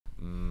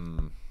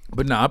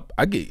But nah,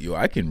 I get you.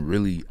 I can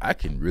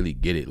really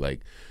get it.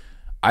 Like,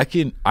 I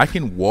can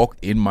walk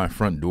in my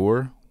front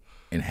door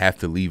and have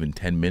to leave in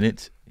 10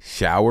 minutes,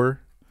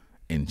 shower,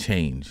 and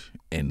change,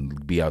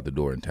 and be out the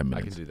door in 10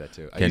 minutes. I can do that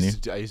too.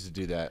 Can I used to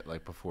do that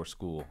like before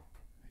school.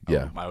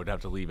 Yeah. I would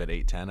have to leave at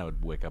 8:10. I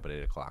would wake up at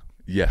 8 o'clock.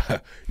 Yeah,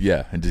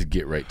 yeah, and just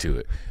get right to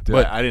it. Dude,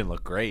 But I didn't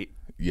look great,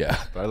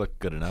 yeah, but I looked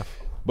good enough.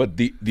 but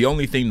the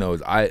only thing though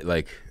is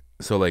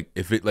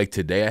if it like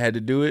today I had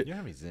to do it. You don't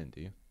have any Zen,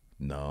 do you?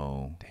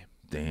 No,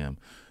 damn,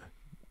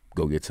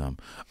 go get some.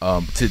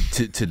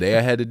 Today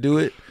I had to do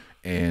it,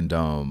 and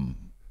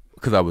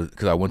because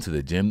I went to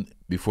the gym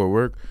before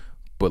work,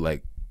 but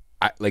like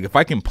if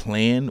I can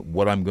plan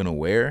what I'm gonna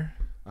wear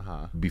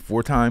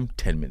before time,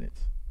 10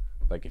 minutes.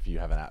 Like if you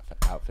have an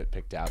outfit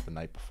picked out the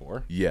night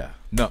before. Yeah.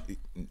 No.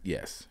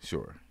 Yes.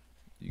 Sure.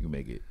 You can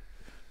make it.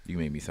 You can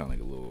make me sound like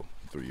a little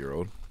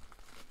 3-year-old.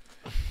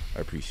 I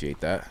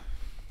appreciate that.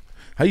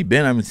 How you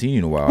been? I haven't seen you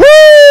in a while.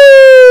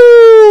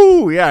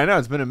 Woo! Yeah, I know.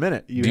 It's been a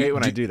minute. You hate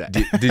when I do that.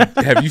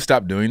 Have you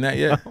stopped doing that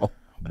yet? No.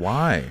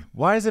 Why?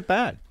 Why is it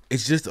bad?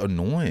 It's just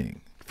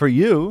annoying. For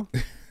you.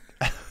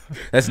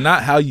 That's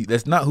not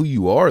who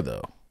you are,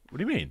 though. What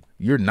do you mean?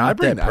 You're not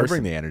that person. I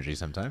bring the energy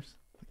sometimes.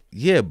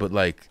 Yeah, but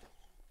like.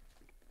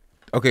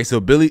 Okay, so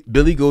Billy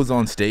goes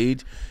on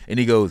stage and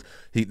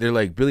they're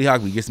like, Billy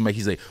Hockley gets the mic.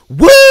 He's like,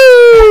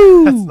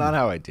 woo! That's not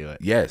how I do it.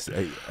 Yes.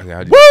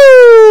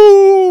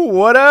 Woo!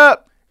 What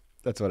up?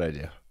 That's what I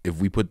do. If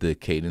we put the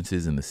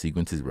cadences and the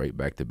sequences right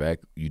back to back,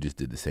 you just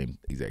did the same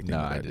exact thing.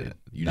 No, that I didn't.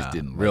 You just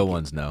didn't. Real like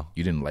ones, no.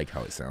 You didn't like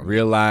how it sounded.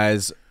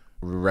 Realize,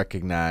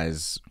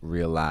 recognize,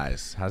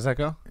 realize. How does that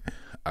go?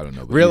 I don't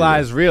know. But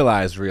Realize. Ooh.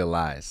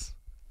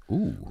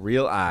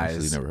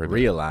 Realize, never heard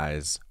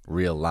that.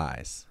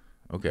 realize.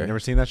 Okay. You never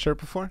seen that shirt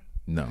before?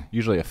 No.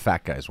 Usually a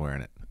fat guy's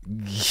wearing it.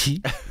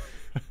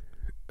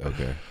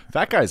 Okay.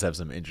 Fat guys have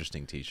some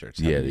interesting T-shirts.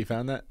 Yeah. Have you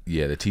found that?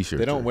 Yeah, the T-shirts.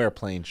 They don't wear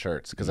plain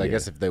shirts because I Yeah.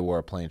 guess if they wore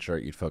a plain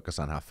shirt, you'd focus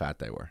on how fat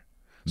they were.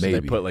 So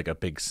Maybe. they put like a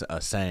big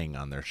saying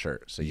on their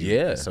shirt. So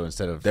Yeah. So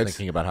instead of That's-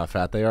 thinking about how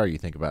fat they are, you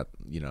think about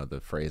the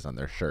phrase on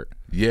their shirt.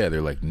 Yeah,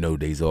 they're like, no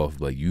days off.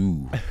 Like,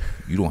 you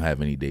don't have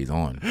any days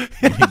on.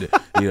 You need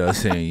to, you know what I'm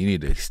saying? You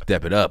need to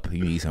step it up.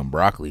 You need some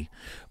broccoli.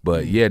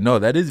 But yeah, no,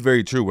 that is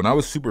very true. When I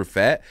was super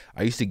fat,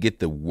 I used to get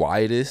the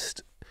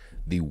widest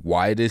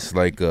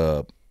like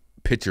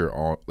picture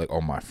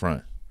on my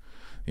front,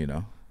 you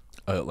know?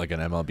 Like an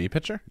MLB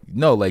pitcher?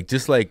 No, like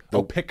just like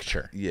the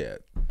picture. Yeah.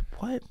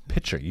 What?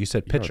 Pitcher. You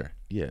said pitcher.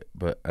 Yeah,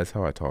 but that's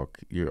how I talk.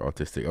 You're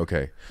autistic.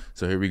 Okay.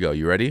 So here we go.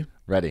 You ready?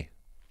 Ready.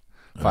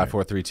 5,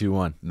 4, 3, 2,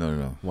 1.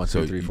 No. 1,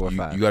 2, 3, 4,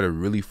 5. You got to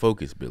really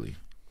focus, Billy.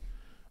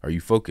 Are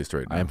you focused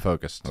right now? I am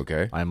focused.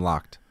 Okay. I am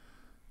locked.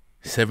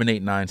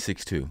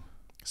 78962.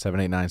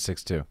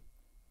 78962.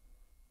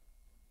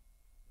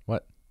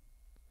 What?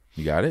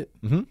 You got it?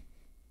 Mm-hmm. I'm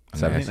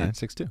gonna ask you-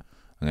 78962.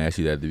 I'm gonna ask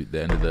you that at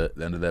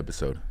the end of the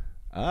episode.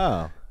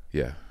 Oh.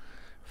 Yeah.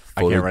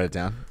 I can't write it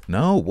down.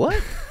 No,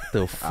 what?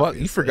 The fuck?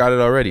 You forgot it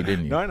already,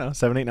 didn't you? No, I know.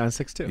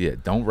 78962. Yeah,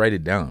 don't write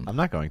it down. I'm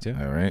not going to.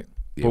 All right.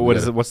 Yeah, But what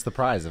is it? What's the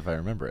prize if I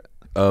remember it?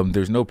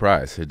 There's no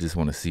prize. I just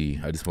want to see.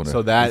 I just want to.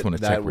 So that check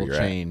where will you're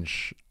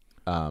change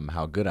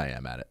how good I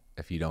am at it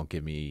if you don't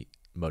give me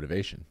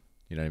motivation.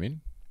 You know what I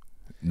mean?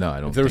 at. No, I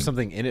don't. If there was think-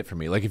 something in it for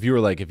me, like if you were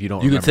like, if you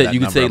don't, You could remember say. that You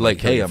could number, say I'm like,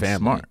 kill "Hey, your I'm family.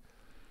 smart."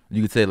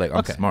 You could say like, "I'm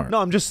Okay. smart." No,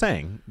 I'm just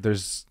saying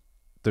there's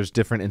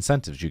different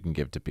incentives you can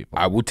give to people.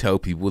 I will tell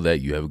people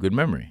that you have a good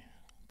memory.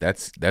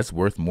 That's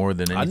worth more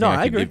than anything no, I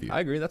I could agree. give you. I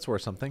agree. That's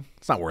worth something.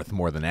 It's not worth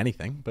more than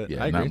anything, but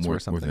Yeah, I agree. not It's more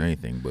worth something. than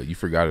anything. But you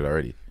forgot it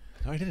already.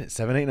 No, I didn't.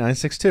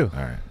 78962.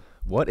 All right.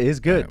 What is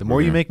good? All right, the we're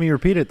more you gonna- make me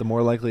repeat it, the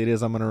more likely it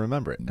is I'm going to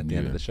remember it at the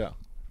end of Yeah. the show.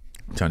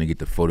 I'm trying to get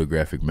the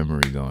photographic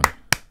memory going.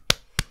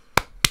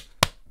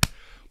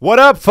 What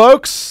up,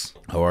 folks?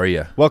 How are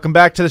you? Welcome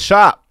back to the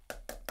shop.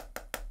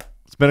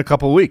 It's been a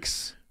couple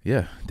weeks.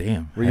 Yeah.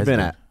 Damn. Where you Has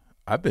been at?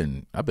 I've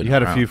been. You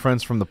had a around. few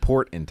friends from the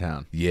port in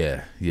town.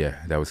 Yeah.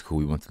 That was cool.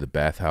 We went to the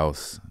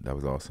bathhouse. That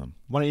was awesome.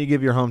 Why don't you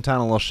give your hometown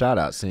a little shout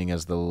out, seeing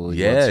as the Little League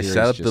Yeah. World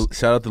Series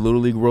Shout out the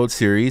Little League World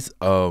Series.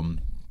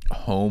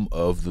 Home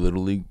of the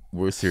Little League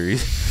World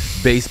Series.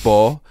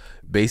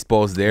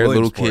 Baseball's there. Williamsport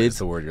Little is kids.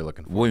 the word you're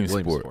looking for.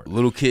 Williamsport.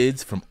 Little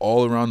kids from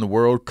all around the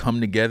world come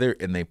together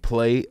and they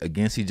play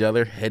against each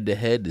other head to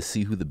head to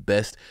see who the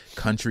best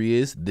country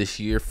is. This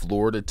year,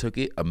 Florida took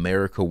it.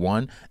 America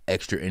won.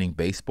 Extra inning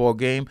baseball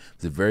game.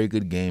 It's a very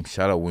good game.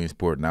 Shout out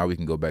Williamsport. Now we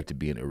can go back to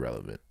being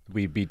irrelevant.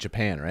 We beat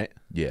Japan, right?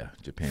 Yeah,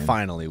 Japan.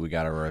 Finally, we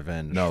got a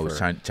revenge. No, it was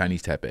for-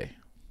 Chinese Taipei.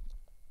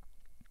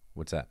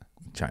 What's that?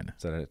 China.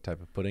 Is that a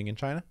type of pudding in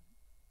China?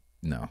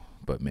 No,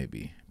 but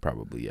maybe.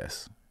 Probably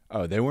yes.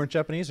 Oh, they weren't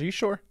Japanese? Are you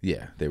sure?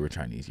 Yeah, they were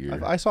Chinese.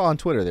 I saw on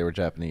Twitter they were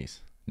Japanese.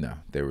 No,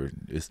 they were.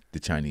 It's the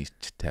Chinese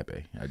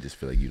Taipei. I just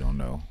feel like you don't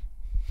know.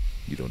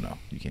 You don't know.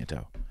 You can't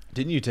tell.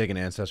 Didn't you take an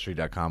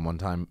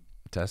Ancestry.com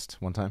test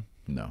one time?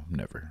 No,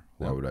 never.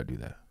 Why No? would I do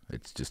that?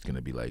 It's just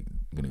gonna be like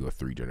gonna go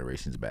 3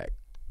 generations back,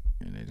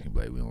 and it's gonna be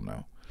like we don't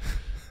know.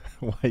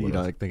 Why you What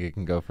don't else? think it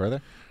can go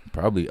further?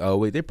 Probably. Oh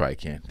wait, they probably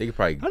can. They could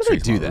probably. How do they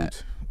trace do my that?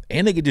 roots.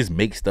 And they could just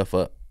make stuff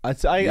up. I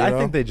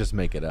think they just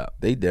make it up.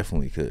 They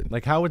definitely could.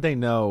 Like, how would they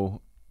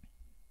know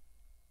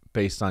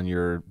based on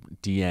your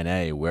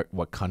DNA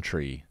what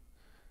country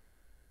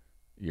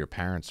your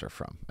parents are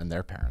from and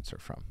their parents are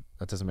from?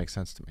 That doesn't make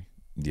sense to me.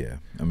 Yeah,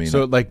 I mean,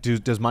 so like,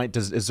 there's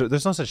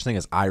no such thing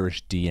as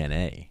Irish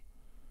DNA,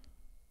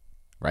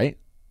 right?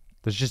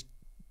 There's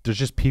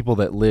just people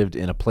that lived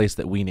in a place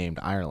that we named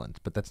Ireland,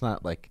 but that's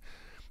not like,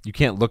 you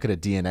can't look at a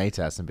DNA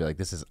test and be like,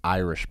 this is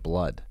Irish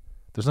blood.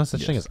 There's no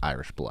such thing as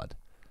Irish blood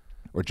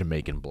or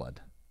Jamaican blood.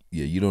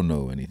 Yeah, you don't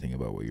know anything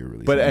about what you're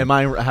really But saying.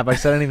 have I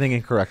said anything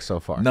incorrect so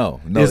far?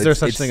 No. Is there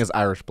such thing as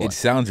Irish blood? It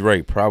sounds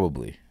right,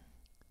 probably.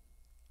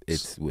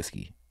 It's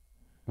whiskey.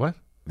 What?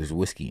 There's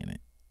whiskey in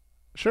it.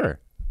 Sure.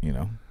 You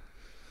know?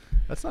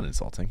 That's not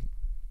insulting.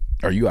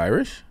 Are you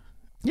Irish?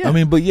 Yeah. I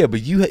mean, but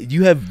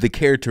you have the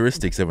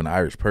characteristics of an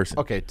Irish person.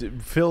 Okay,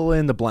 fill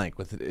in the blank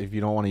with it. If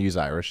you don't want to use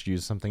Irish,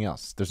 use something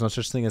else. There's no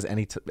such thing as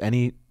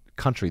any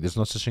country. There's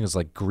no such thing as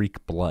like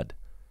Greek blood.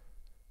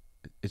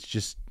 It's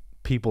just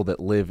people that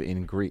live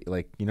in Greek,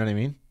 like, you know what I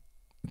mean?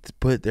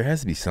 But there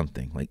has to be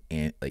something like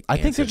I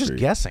think they're just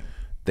guessing.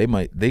 They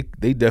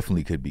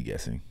definitely could be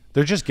guessing.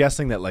 They're just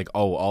guessing that, like,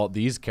 oh, all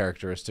these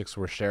characteristics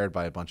were shared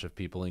by a bunch of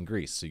people in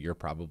Greece, so you're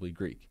probably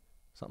Greek.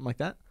 Something like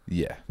that?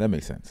 Yeah, that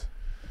makes sense.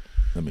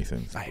 That makes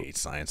sense. I hate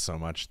science so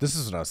much. This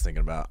is what I was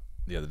thinking about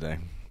the other day.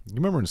 You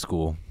remember in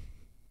school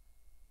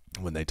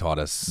when they taught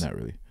us? Not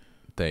really.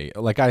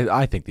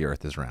 I think the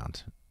Earth is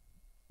round.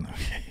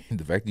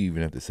 The fact that you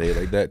even have to say it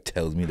like that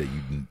tells me that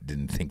you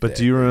didn't think that. But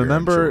do you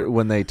remember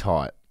when they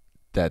taught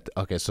that,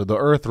 okay, so the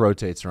Earth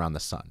rotates around the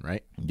sun,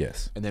 right?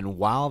 Yes. And then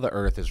while the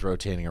Earth is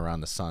rotating around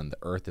the sun, the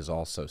Earth is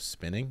also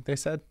spinning, they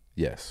said?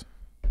 Yes.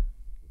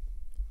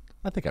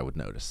 I think I would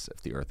notice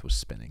if the Earth was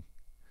spinning.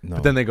 No.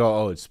 But then they go,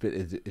 oh, it's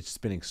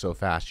spinning so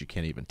fast you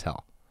can't even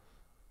tell.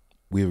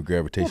 We have a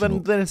gravitational... Well,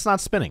 then it's not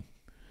spinning.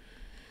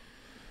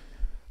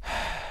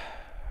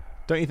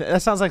 Don't you think?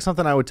 That sounds like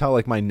something I would tell,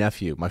 like, my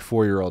nephew, my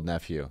 4-year-old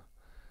nephew.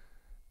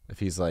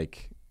 If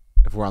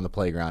we're on the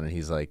playground and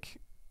he's like,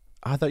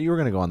 I thought you were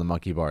going to go on the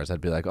monkey bars.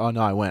 I'd be like, oh,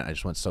 no, I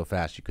just went so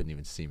fast you couldn't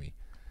even see me.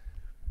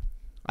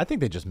 I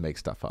think they just make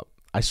stuff up.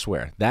 I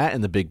swear. That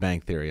and the Big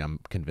Bang Theory, I'm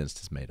convinced,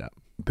 is made up.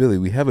 Billy,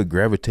 we have a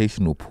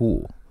gravitational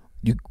pull.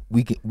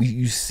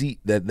 You see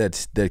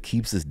that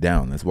keeps us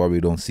down. That's why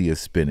we don't see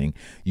us spinning.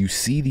 You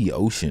see the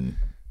ocean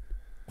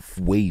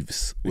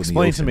waves.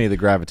 Explain to me the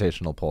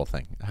gravitational pull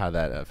thing, how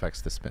that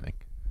affects the spinning.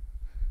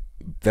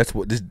 This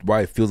is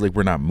why it feels like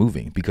we're not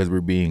moving, because we're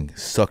being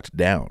sucked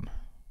down.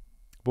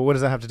 But what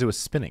does that have to do with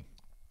spinning?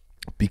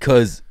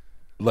 Because,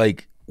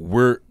 like,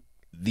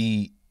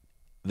 the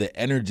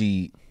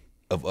energy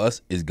of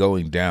us is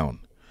going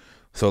down.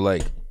 So,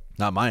 like,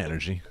 not my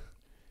energy.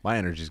 My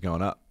energy's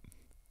going up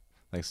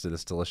thanks to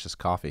this delicious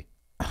coffee.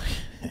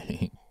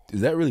 Is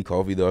that really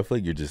coffee though? I feel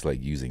like you're just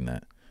like using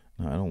that.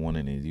 No, I don't want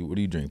any. What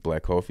do you drink?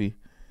 Black coffee?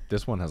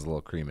 This one has a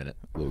little cream in it.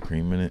 A little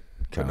cream in it.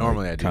 But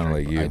normally I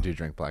do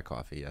drink black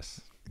coffee.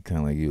 Yes. Kind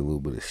of like you, a little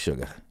bit of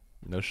sugar.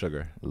 No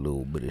sugar. A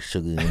little bit of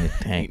sugar in the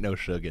tank. Ain't no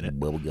sugar in it.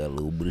 Bubba got a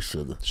little bit of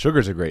sugar.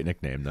 Sugar's a great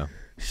nickname though.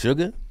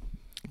 Sugar?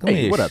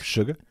 Hey, what up,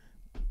 Sugar?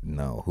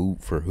 No, who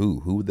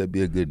would that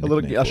be a good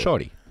nickname a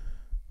shorty.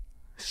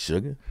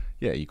 Sugar?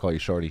 Yeah, you call your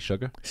shorty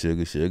Sugar?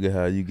 Sugar,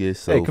 how you get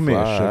so hey, come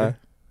fly. here, Sugar.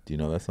 Do you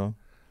know that song?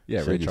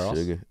 Yeah, Sugar, Ray Charles.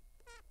 Sugar.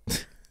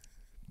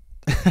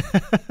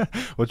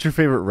 What's your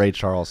favorite Ray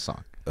Charles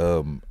song? I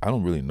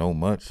don't really know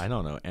much. I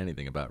don't know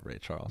anything about Ray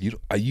Charles.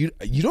 You're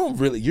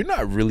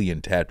not really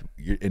in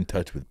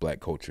touch with black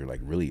culture,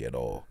 like, really at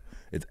all.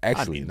 It's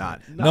actually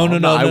not. No.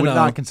 I would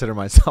not consider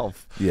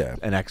myself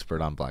an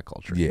expert on black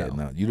culture. Yeah,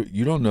 no.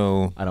 You don't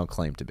know. I don't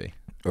claim to be.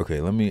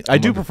 Okay, I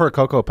do prefer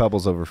Cocoa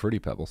Pebbles over Fruity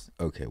Pebbles.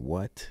 Okay,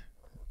 what?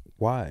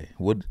 Why?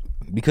 What?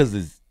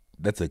 Because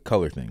that's a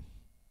color thing.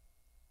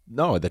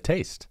 No, the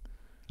taste.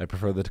 I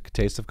prefer the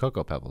taste of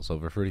Cocoa Pebbles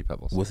over Fruity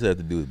Pebbles. What's that have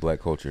to do with black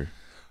culture?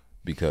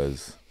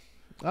 Because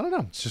I don't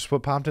know. It's just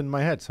what popped into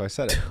my head, so I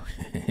said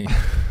it.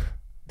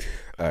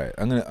 All right,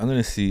 I'm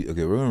gonna see.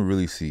 Okay, we're gonna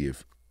really see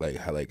if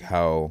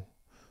how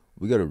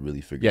we gotta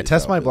really figure. Yeah, this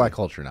test out, my Billy. black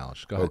culture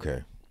knowledge. Go ahead.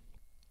 Okay.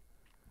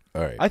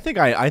 All right. I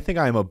think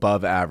I'm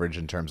above average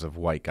in terms of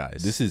white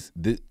guys.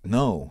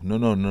 No.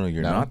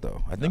 You're not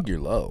though. I think you're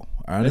low.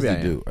 I honestly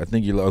do. Am. I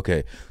think you're low.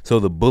 Okay, so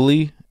the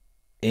bully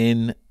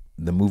in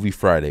the movie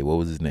Friday, what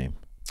was his name?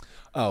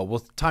 Oh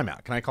well,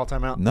 timeout. Can I call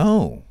timeout?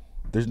 No,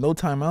 there's no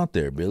time out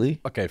there,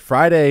 Billy. Okay,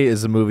 Friday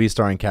is a movie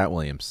starring Cat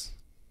Williams,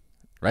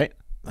 right?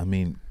 I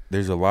mean,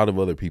 there's a lot of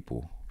other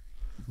people.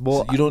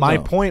 Well, so you don't my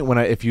know. point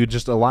if you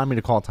just allow me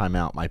to call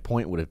timeout, my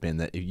point would have been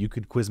that if you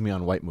could quiz me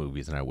on white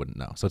movies and I wouldn't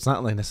know. So it's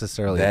not like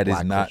necessarily that a is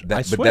black not culture.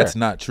 that, but that's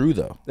not true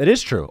though. It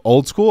is true.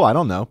 Old school, I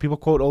don't know. People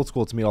quote old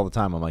school to me all the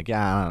time. I'm like,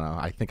 yeah, I don't know.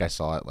 I think I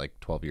saw it like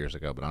 12 years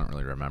ago, but I don't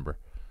really remember.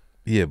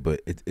 Yeah,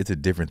 but it's a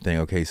different thing.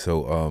 Okay,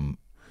 so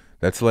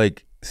that's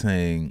like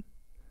saying,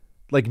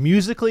 like,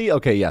 musically,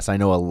 okay, yes, I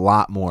know a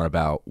lot more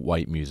about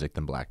white music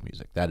than black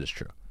music. That is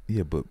true.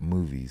 Yeah, but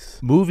movies.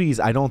 Movies,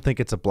 I don't think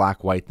it's a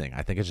black-white thing.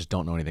 I think I just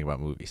don't know anything about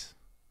movies.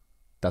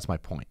 That's my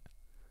point.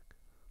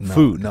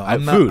 food. No,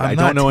 I'm not, food. I'm I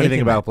not don't know anything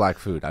taking about that. black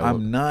food.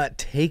 I'm not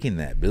taking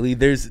that, Billy.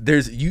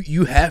 There's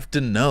you have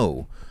to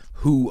know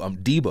who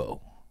Debo.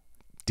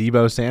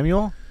 Debo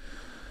Samuel,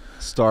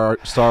 star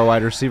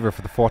wide receiver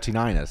for the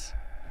 49ers.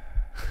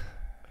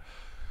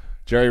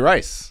 Jerry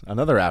Rice,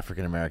 another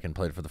African American,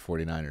 played for the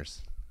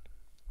 49ers.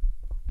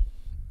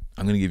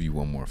 I'm gonna give you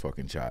one more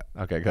fucking shot.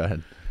 Okay, go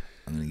ahead.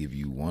 I'm gonna give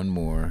you one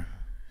more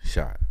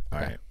shot. All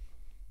Okay.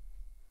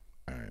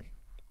 right.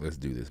 Let's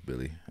do this,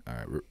 Billy. All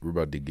right, we're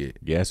about to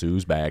get. Guess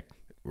who's back?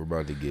 We're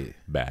about to get.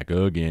 Back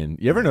again.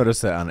 You ever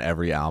notice that on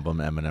every album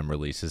Eminem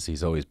releases,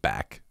 he's always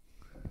back?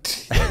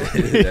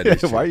 That is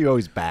true. Why are you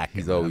always back?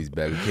 He's always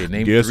back. Okay,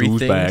 name Guess three who's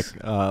things.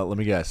 back? Let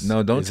me guess.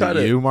 No, don't Is try it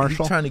to. you, Marshall.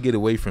 He's trying to get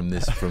away from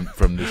this, from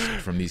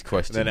these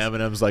questions. Then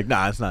Eminem's like,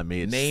 nah, it's not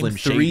me. It's Name Slim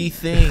three Shady.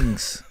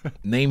 things.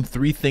 Name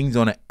three things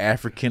on an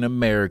African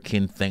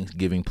American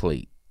Thanksgiving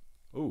plate.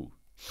 Ooh.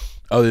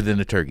 Other than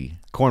the turkey.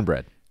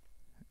 Cornbread.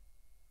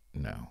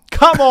 No.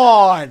 Come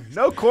on.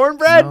 No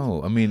cornbread?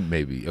 No, I mean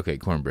maybe. Okay,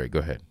 cornbread. Go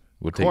ahead.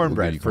 We'll give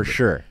Cornbread you for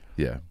sure.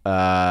 Yeah.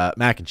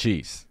 Mac and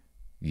cheese.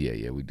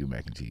 Yeah, we do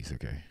mac and cheese.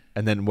 Okay.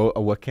 And then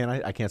what can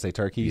I can't say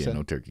turkey, you Yeah, said?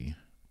 no turkey.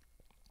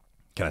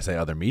 Can I say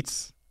other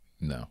meats?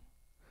 No. All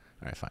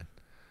right, fine.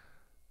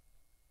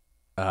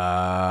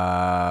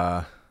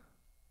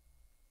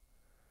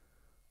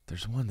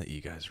 There's one that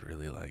you guys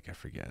really like. I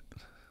forget.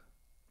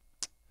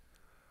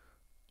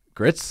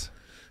 Grits?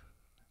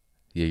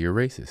 Yeah, you're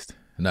racist.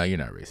 No, you're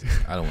not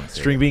racist. I don't want to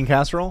say String that. bean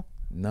casserole?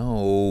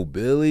 No,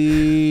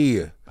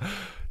 Billy.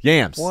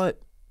 Yams. What?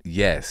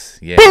 Yes.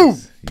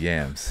 Yams.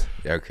 Yams.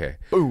 Okay.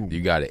 Boom.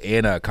 You got it.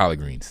 And collard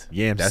greens.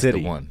 Yam That's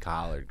City. the one.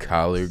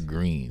 Collard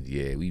greens.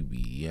 Yeah, we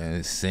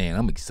be saying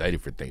I'm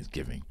excited for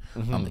Thanksgiving.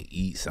 I'm gonna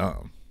eat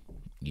some.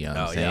 You know what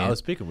I'm saying? Yeah, I was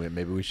speaking with.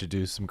 Maybe we should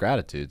do some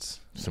gratitudes.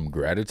 Some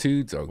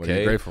gratitudes. Okay. What are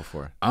you grateful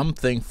for? I'm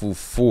thankful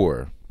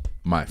for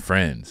my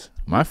friends.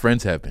 My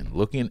friends have been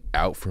looking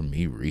out for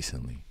me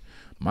recently.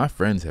 My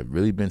friends have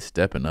really been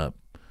stepping up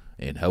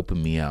and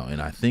helping me out,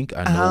 and I think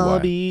I know I'll why.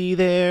 be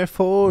there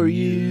for Is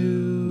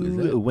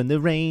you that- when the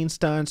rain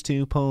starts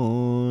to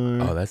pour.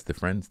 Oh, that's the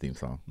Friends theme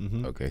song.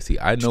 Okay, see,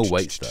 I know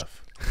white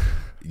stuff.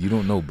 You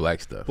don't know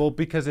black stuff. Well,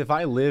 because if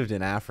I lived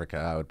in Africa,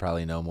 I would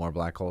probably know more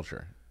black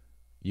culture.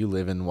 You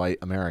live in white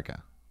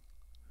America.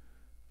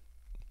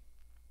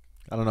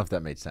 I don't know if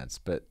that made sense,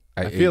 but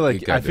I feel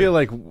like black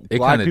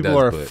kinda people does,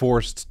 are but-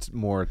 forced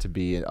more to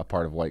be a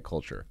part of white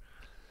culture,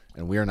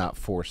 and we are not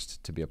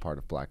forced to be a part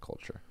of black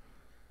culture.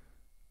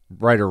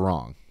 Right or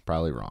wrong?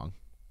 Probably wrong.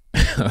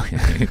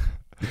 Okay.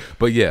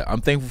 But yeah,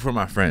 I'm thankful for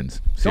my friends.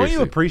 Don't you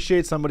Seriously.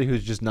 appreciate somebody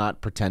who's just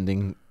not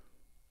pretending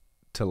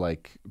to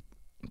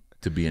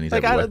to be any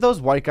type of way? those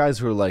white guys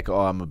who are like, oh,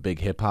 I'm a big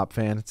hip hop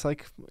fan. It's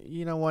like,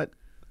 you know what?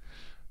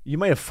 You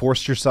may have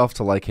forced yourself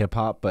to like hip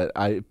hop, but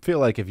I feel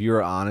like if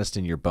you're honest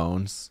in your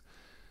bones,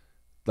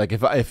 like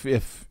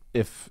if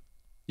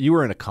you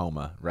were in a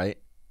coma, right?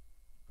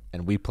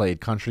 And we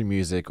played country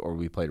music or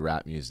we played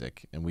rap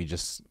music and we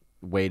just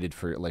waited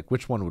for, like,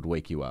 which one would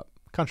wake you up?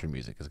 Country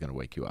music is going to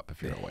wake you up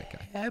if you're a white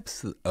guy.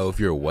 Absolutely. Oh, if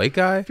you're a white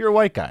guy? If you're a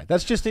white guy,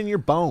 that's just in your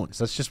bones.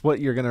 That's just what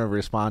you're going to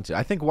respond to.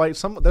 I think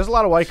there's a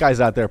lot of white guys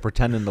out there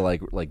pretending to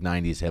like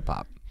 90s hip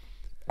hop.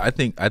 I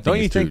think Don't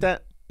you it's think true.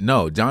 that?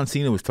 No, John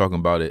Cena was talking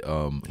about it.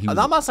 I'm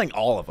not saying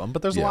all of them,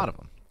 but there's a lot of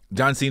them.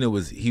 John Cena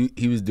was he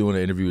was doing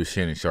an interview with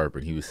Shannon Sharp,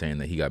 and he was saying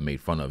that he got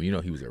made fun of. You know,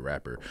 he was a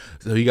rapper,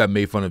 so he got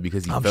made fun of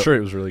because I'm sure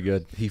it was really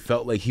good. he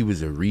felt like he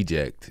was a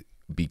reject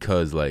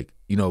because, like,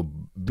 you know,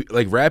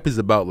 like rap is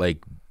about like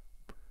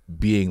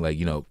being like,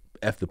 you know,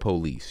 F the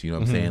police. You know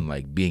what I'm saying?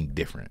 Like being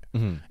different,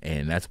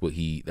 and that's what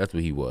he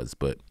was.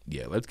 But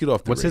yeah, let's get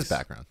off. What's his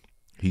background?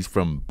 He's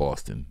from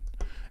Boston,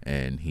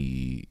 and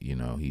he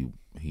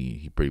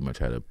pretty much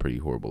had a pretty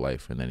horrible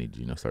life, and then he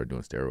started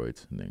doing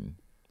steroids, and then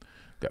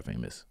got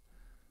famous.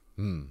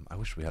 I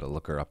wish we had a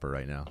looker upper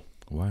right now,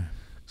 Why?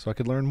 so I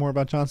could learn more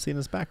about John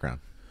Cena's background.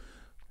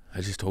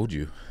 I just told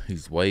you.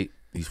 He's white.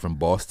 He's from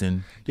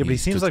Boston. Yeah, but he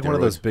seems took like one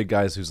of those steroids. big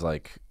guys who's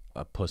like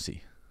a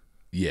pussy.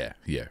 Yeah,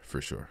 for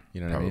sure.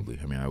 You know what I mean? Probably.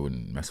 I mean, I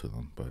wouldn't mess with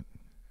him, but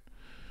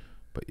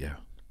yeah.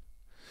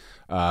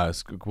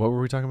 What were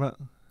we talking about?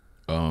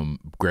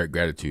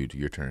 Gratitude.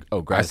 Your turn. Oh,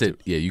 I gratitude.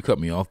 said, yeah, you cut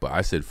me off, but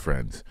I said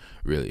friends.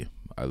 Really,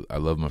 I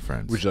love my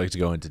friends. Would you like to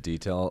go into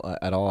detail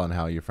at all on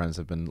how your friends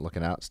have been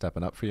looking out,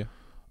 stepping up for you?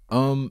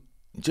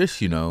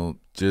 Just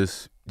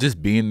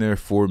just being there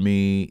for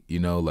me. You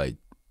know, like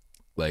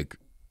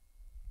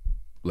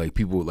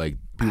people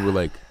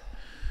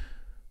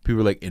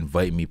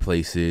invite me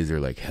places or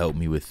like help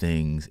me with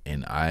things,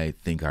 and I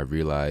think I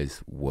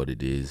realize what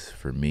it is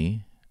for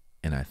me,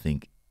 and I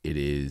think it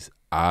is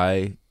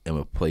I am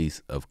a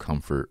place of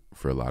comfort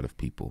for a lot of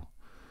people,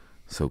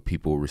 so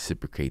people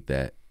reciprocate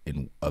that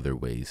in other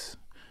ways,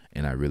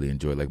 and I really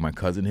enjoy. Like my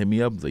cousin hit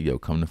me up, was like, "Yo,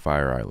 come to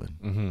Fire Island."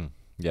 Mm-hmm.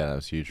 Yeah, that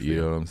was huge for You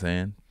know what I'm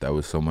saying? That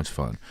was so much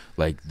fun.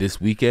 Like this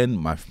weekend,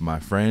 my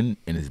friend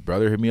and his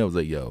brother hit me up. I was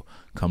like, "Yo,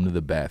 come to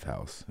the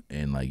bathhouse."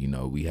 And like,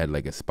 we had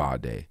like a spa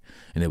day,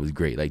 and it was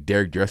great. Like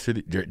Derek Dresser,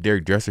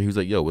 he was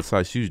like, "Yo, what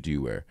size shoes do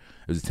you wear?"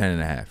 It was a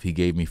 10.5. He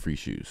gave me free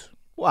shoes.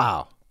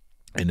 Wow.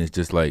 And it's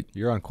just like,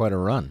 You're on quite a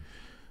run.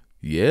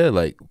 yeah,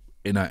 like,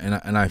 and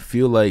I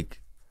feel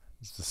like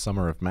It's the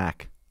summer of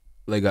Mac.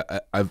 like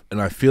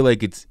I feel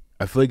like it's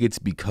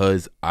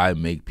because I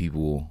make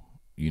people,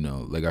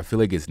 like I feel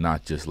like it's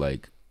not just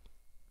like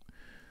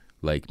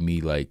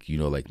me, like,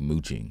 like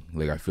mooching.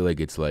 Like I feel like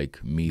it's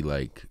like me,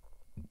 like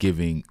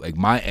giving, like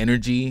my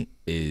energy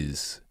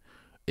is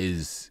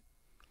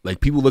like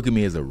people look at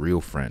me as a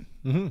real friend,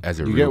 as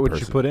a You real get what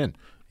person. you put in.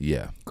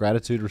 Yeah,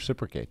 Gratitude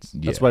reciprocates.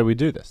 That's Yeah. why we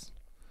do this.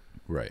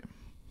 right.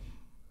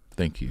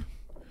 Thank you.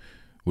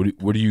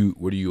 What are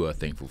you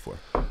thankful for?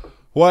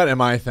 What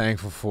am I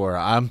thankful for?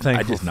 I'm I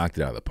thankful. just knocked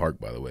it out of the park,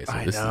 by the way. So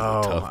I this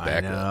know, is a tough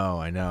backup.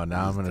 I know.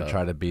 Now I'm going to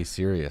try to be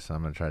serious.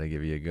 I'm going to try to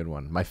give you a good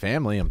one. My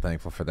family, I'm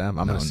thankful for them.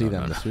 I'm going to see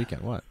them this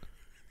weekend. What?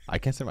 I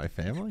can't say my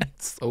family?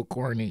 It's so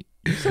corny.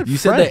 You You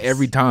said that friends.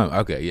 every time.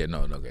 Okay, yeah,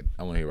 no, good.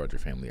 I want to hear about your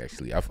family.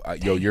 Actually,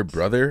 yo, your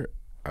brother.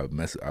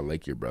 I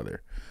like your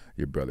brother.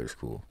 Your brother's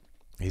cool.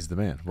 He's the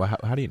man. Well,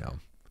 how do you know?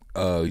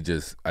 I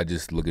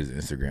just look at his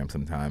Instagram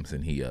sometimes,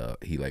 and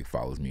he like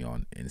follows me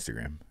on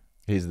Instagram.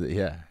 He's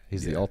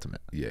the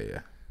ultimate. Yeah.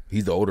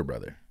 He's the older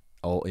brother.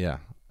 Oh, yeah.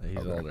 He's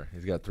Okay. older.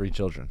 He's got 3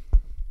 children.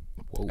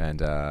 Whoa. And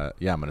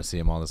yeah, I'm going to see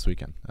him all this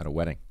weekend at a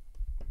wedding.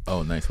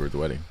 Oh, nice. Where's the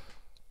wedding?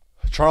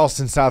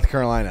 Charleston, South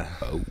Carolina.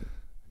 Oh,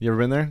 You ever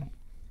been there?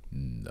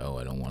 no,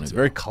 I don't want It's to. a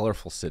very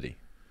colorful city.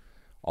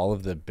 All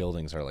of the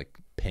buildings are like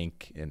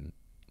pink and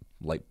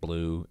light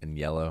blue and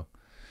yellow.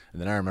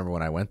 And then I remember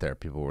when I went there,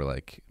 people were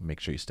like, make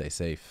sure you stay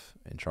safe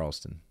in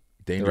Charleston.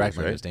 They were Dangerous, acting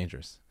like it right? was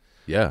dangerous.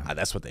 Yeah.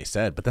 That's what they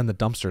said. But then the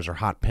dumpsters are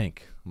hot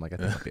pink. I'm like, I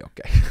think I'll be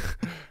okay.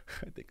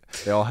 I think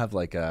they all have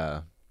like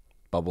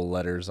bubble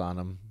letters on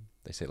them.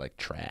 They say like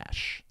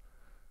trash.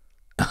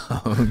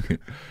 Okay.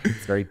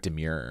 It's very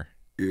demure.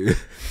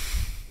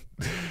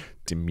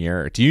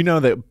 Demure. Do you know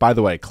that, by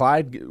the way,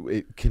 Clyde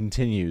it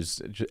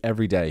continues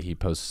every day. He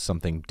posts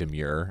something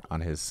demure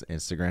on his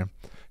Instagram.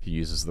 He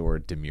uses the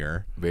word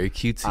demure. Very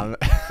cutesy.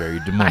 Very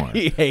demure.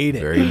 I hate it.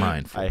 Very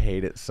mindful. I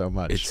hate it so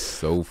much. It's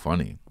so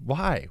funny.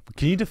 Why?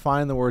 Can you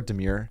define the word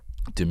demure?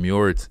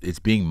 Demure. It's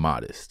being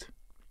modest.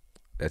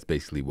 That's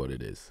basically what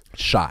it is.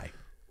 Shy.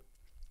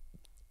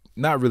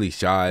 Not really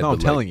shy. No, but I'm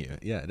telling you.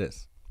 Yeah, it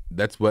is.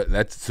 That's what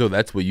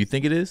you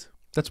think it is.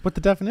 That's what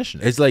the definition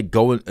is. It's like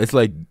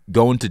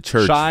going to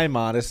church. Shy,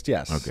 modest,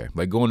 yes. Okay,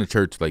 like going to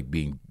church, like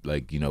being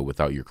like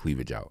without your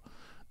cleavage out.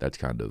 That's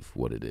kind of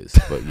what it is.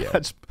 But yeah,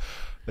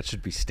 That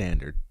should be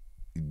standard.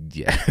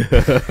 yeah.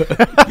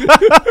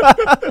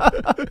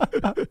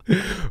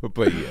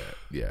 But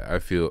yeah. I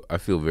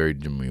feel very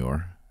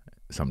demure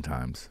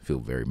sometimes. Feel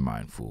very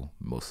mindful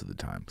most of the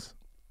times.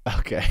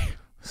 Okay.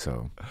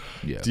 So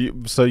yeah.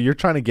 So you're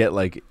trying to get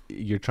like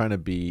you're trying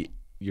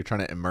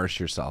to immerse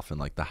yourself in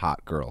like the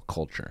hot girl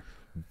culture.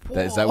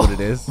 Is that what it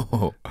is?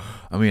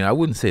 I mean, I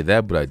wouldn't say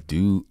that, but I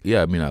do.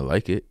 Yeah, I mean, I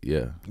like it.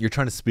 Yeah. You're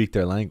trying to speak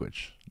their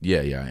language. Yeah,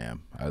 I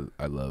am.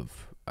 I love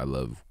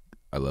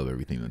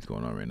everything that's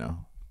going on right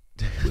now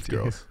with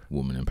girls,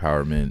 woman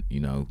empowerment.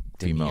 Female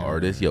Demure.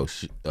 artists. Yo,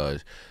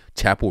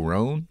 Chapel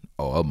Roan.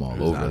 Oh, I'm all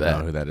over I don't that.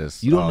 know who that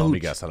is. You don't know Let who me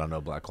guess. I don't know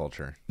black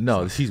culture.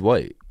 No, she's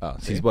white. Oh,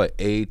 She's see? white.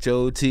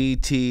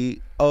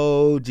 HOTTOGO.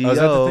 Oh, is that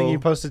the thing you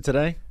posted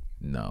today?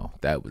 No,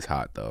 that was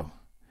hot though.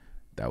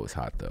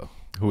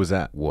 Who was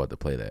that? We'll have to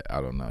play that.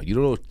 I don't know. You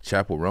don't know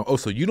Chapel Roan. Oh,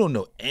 so you don't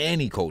know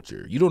any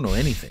culture. You don't know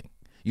anything.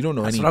 You don't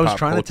know That's any. what I was pop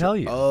trying to culture. tell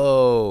you.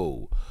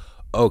 Oh,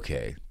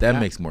 okay. That Yeah.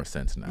 makes more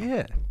sense now.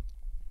 Yeah.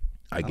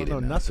 I get don't it know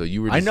now. nothing. So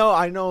you were. I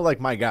Just, know like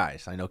my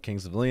guys. I know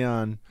Kings of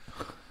Leon.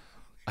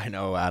 I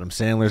know Adam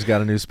Sandler's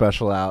got a new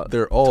special out.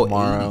 They're all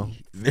tomorrow.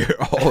 80.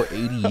 They're all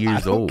 80 years I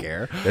don't old.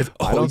 care. That's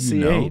all I don't you see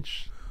know?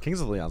 age. Kings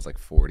of Leon's like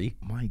 40.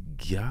 My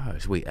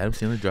gosh! Wait, Adam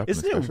Sandler dropped.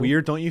 Isn't it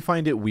weird? Don't you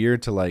find it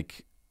weird to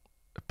like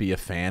be a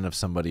fan of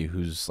somebody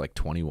who's like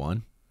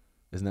 21?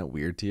 Isn't that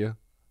weird to you?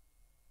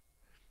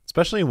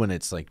 Especially when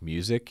it's like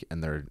music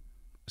and they're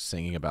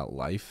singing about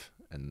life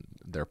and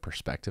their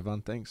perspective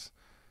on things.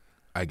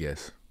 I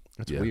guess.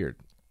 It's Yeah. weird.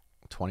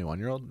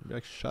 21-year-old,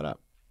 like, shut up.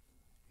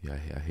 Yeah,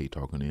 I hate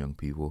talking to young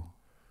people.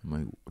 I'm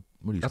like,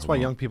 what are you? That's talking why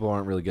about? young people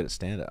aren't really good at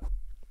stand up.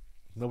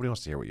 Nobody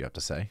wants to hear what you have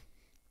to say.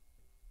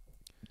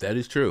 That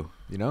is true.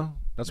 You know?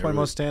 That's They're why really-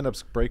 most stand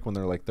ups break when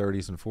they're like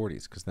 30s and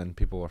 40s, because then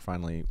people are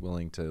finally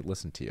willing to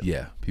listen to you.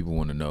 Yeah, people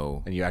want to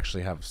know. And you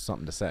actually have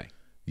something to say.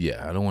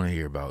 Yeah, I don't want to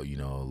hear about a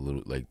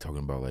little like talking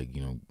about like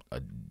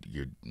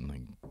your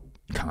like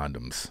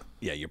condoms.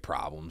 Yeah, your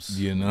problems.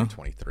 You know?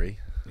 23.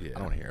 Yeah. I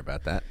don't want to hear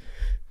about that.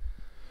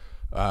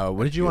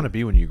 What did you want to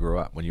be when you grew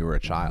up, when you were a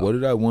child? What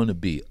did I want to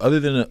be? Other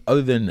than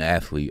an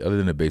athlete, other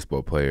than a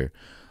baseball player,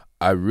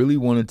 I really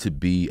wanted to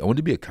be. I wanted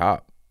to be a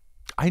cop.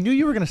 I knew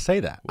you were going to say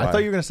that. I Why? thought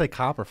you were going to say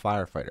cop or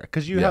firefighter,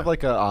 because you Yeah. have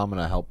like I'm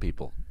going to help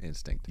people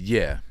instinct.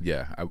 Yeah.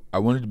 I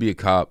wanted to be a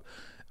cop.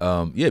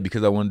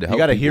 Because I wanted to help.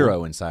 You got a people.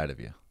 hero inside of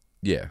you.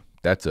 Yeah,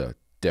 that's a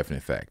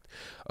definite fact.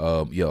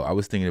 I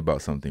was thinking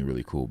about something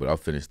really cool, but I'll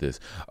finish this.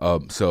 I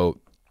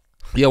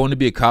wanted to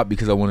be a cop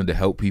because I wanted to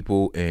help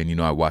people, and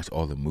I watched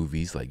all the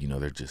movies. Like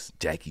they're just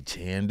Jackie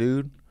Chan,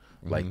 dude.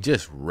 like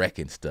just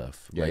wrecking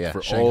stuff. Yeah, like yeah.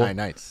 for Shanghai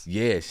Nights.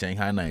 Yeah,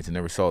 Shanghai Nights. I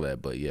never saw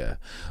that, but yeah.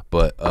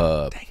 But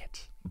Dang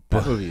it.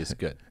 That movie is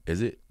good.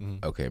 is it?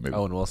 Okay, maybe.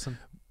 Owen Wilson.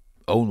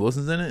 Owen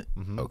Wilson's in it?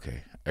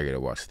 Okay, I gotta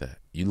watch that.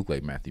 You look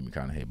like Matthew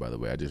McConaughey, by the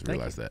way. I just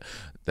realized that.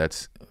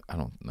 That's I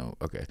don't know.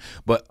 Okay,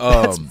 but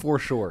That's for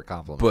sure a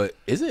compliment. but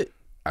is it?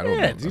 I don't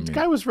know. Yeah, dude, the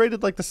guy was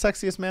rated like the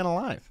sexiest man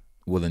alive.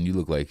 Well, then you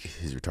look like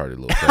his retarded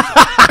little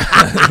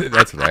cousin.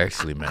 That's what I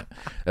actually meant.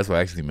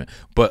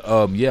 But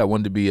yeah, I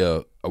wanted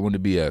to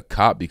be a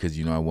cop because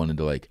I wanted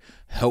to like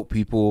help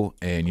people,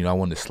 and I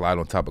wanted to slide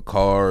on top of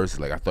cars.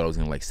 Like I thought I was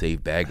gonna like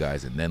save bad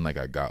guys, and then like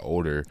I got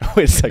older.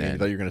 Wait a second, you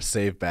thought you were gonna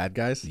save bad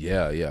guys?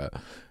 Yeah.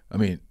 I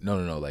mean, no.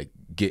 Like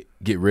get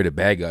rid of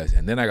bad guys,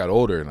 and then I got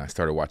older and I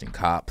started watching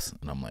Cops,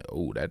 and I'm like,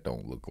 oh, that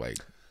don't look like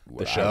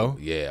the show.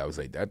 I was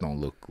like, that don't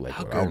look like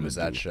How what I good was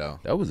that show?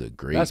 That was a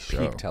great That's show.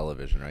 peak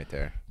television right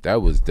there.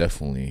 That was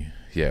definitely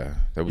That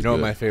was. You know what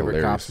good. my favorite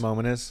Hilarious. Cops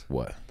moment is?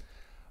 What?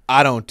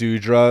 I don't do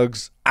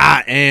drugs.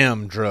 I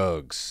am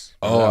drugs.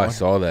 Oh, I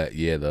saw that.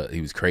 Yeah,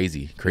 he was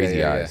crazy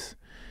Yeah. eyes.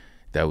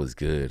 That was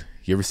good.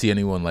 You ever see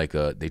anyone like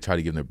they try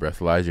to give them their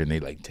breathalyzer and they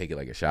like take it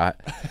like a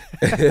shot?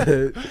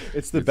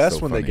 It's the best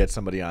so when funny. they get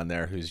somebody on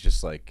there who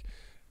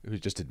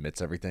just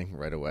admits everything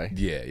right away.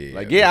 Yeah.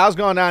 Like, yeah, I was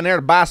going down there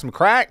to buy some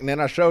crack, and then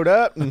I showed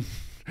up, and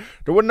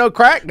there wasn't no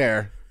crack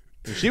there.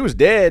 And she was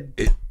dead.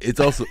 It's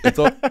also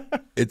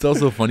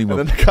funny And when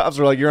then the cops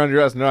were like, "You're under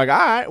arrest," and they're like, "All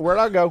right, where'd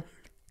I go?"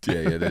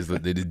 yeah.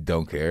 They just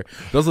don't care.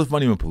 It's also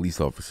funny when police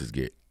officers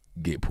get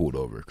pulled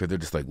over because they're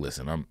just like,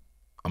 listen,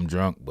 I'm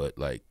drunk, but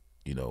like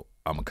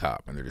I'm a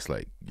cop, and they're just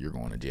like, you're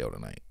going to jail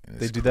tonight. And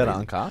They it's do that crazy.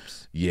 on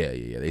cops? Yeah.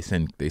 They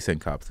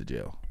send cops to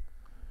jail.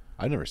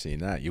 I've never seen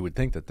that. You would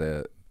think that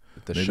the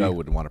Maybe. show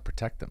would want to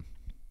protect them.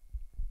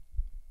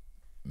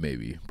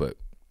 Maybe, but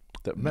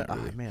not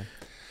really. Man,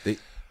 They-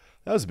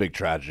 that was a big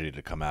tragedy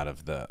to come out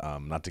of the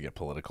not to get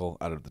political,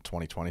 out of the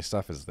 2020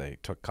 stuff, is they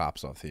took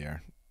cops off the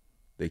air.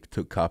 They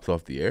took cops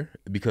off the air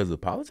because of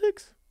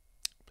politics.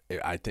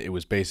 It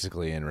was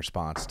basically in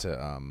response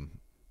to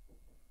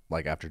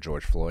like after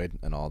George Floyd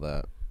and all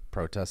the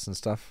protests and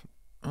stuff.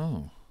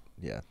 Oh,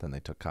 Yeah, then they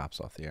took cops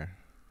off the air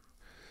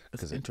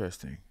that's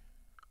interesting.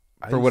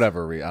 for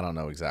whatever reason. I don't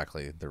know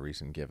exactly the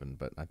reason given,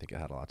 but I think it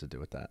had a lot to do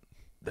with that.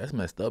 That's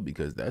messed up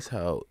because that's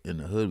how in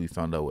the hood we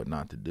found out what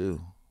not to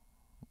do.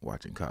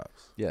 Watching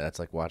Cops. Yeah, that's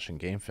like watching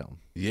game film.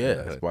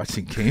 Yeah, it's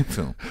watching game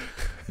film.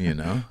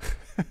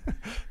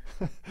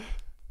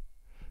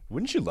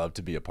 Wouldn't you love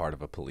to be a part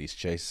of a police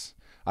chase?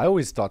 I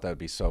always thought that would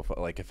be so fun.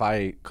 Like if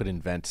I could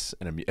invent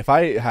if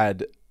I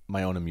had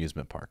my own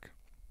amusement park,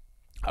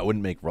 I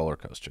wouldn't make roller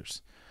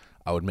coasters.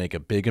 I would make a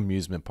big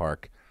amusement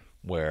park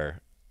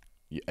where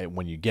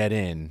when you get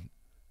in,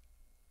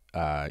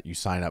 you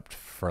sign up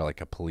for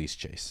like a police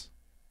chase.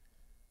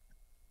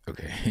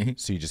 Okay.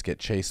 So you just get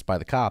chased by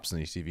the cops and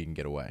you see if you can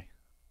get away.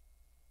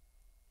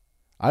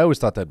 I always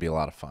thought that'd be a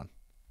lot of fun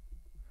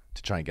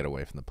to try and get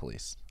away from the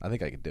police. I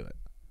think I could do it.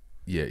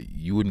 Yeah,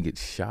 you wouldn't get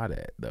shot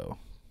at though.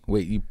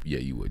 Wait, you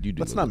would. You do.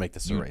 Let's not make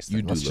this a race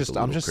thing.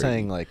 I'm just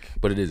saying like.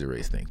 But it is a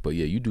race thing. But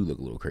yeah, you do look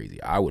a little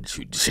crazy. I would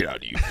shoot the shit out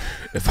of you.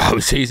 If I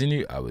was chasing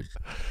you, I would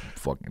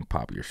fucking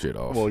pop your shit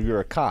off. Well,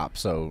 you're a cop,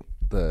 so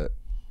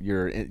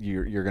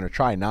you're gonna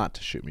try not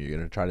to shoot me. You're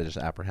gonna try to just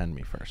apprehend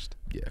me first.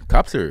 Yeah,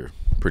 cops are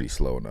pretty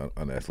slow and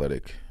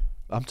unathletic.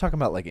 I'm talking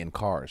about like in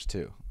cars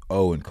too.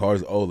 Oh, in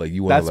cars. Oh, like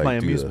you want to That's like my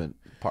do amusement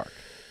park.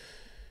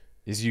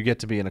 Is you get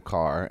to be in a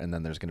car and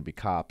then there's gonna be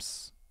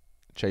cops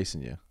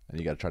chasing you and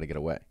you got to try to get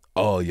away.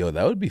 Oh, yo,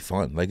 that would be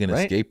fun. Like an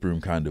Right? escape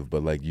room kind of,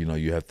 but like you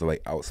have to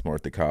like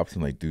outsmart the cops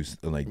and like do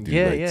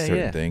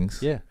certain things.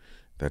 Yeah,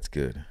 That's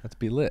good. let's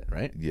be lit,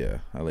 right? Yeah,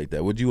 I like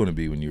that. What'd you want to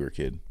be when you were a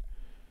kid?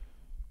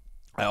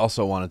 I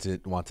also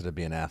wanted to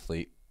be an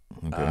athlete.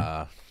 Okay.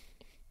 And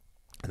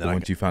But then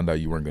once you found out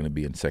you weren't going to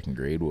be in second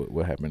grade,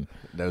 what happened?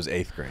 that was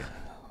 8th grade.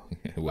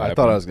 What I happened?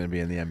 thought I was going to be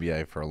in the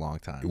NBA for a long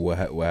time. What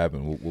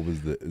happened? What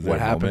was the? Is there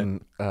What a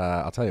moment?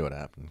 happened? I'll tell you what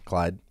happened.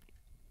 Clyde.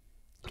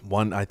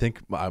 I think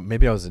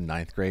maybe I was in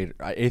 8th grade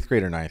or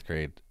 9th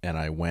grade, and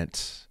I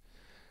went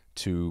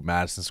to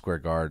Madison Square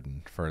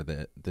Garden for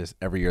this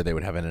every year. They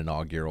would have an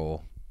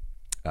inaugural,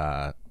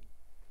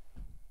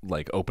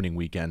 like opening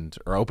weekend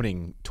or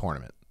opening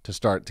tournament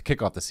to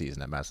kick off the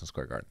season at Madison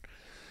Square Garden.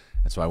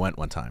 And so I went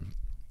one time,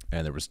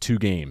 and there was 2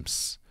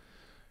 games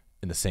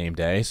in the same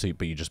day.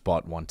 But you just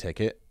bought one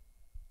ticket,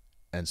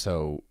 and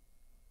so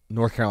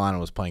North Carolina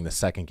was playing the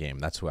second game.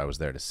 That's who I was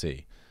there to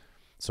see.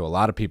 So a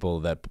lot of people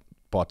that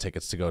bought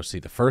tickets to go see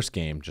the first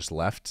game just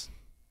left.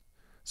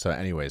 So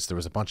anyways, there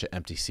was a bunch of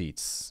empty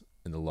seats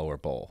in the lower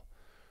bowl.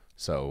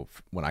 So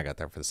when I got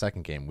there for the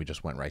second game, we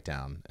just went right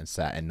down and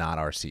sat in not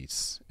our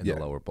seats in the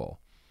lower bowl.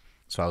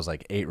 So I was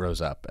like 8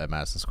 rows up at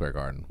Madison Square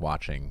Garden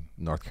watching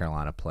North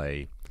Carolina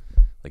play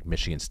like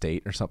Michigan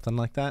State or something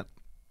like that.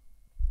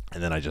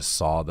 And then I just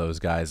saw those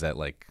guys at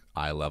like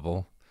eye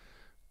level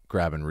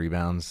grabbing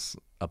rebounds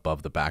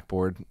above the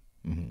backboard.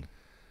 Mm-hmm.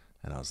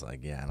 And I was like,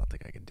 yeah, I don't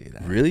think I can do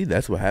that. Really?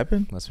 That's what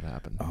happened? That's what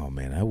happened. Oh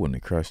man, that wouldn't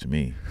have crushed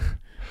me.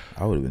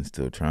 I would have been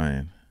still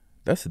trying.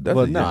 That's well,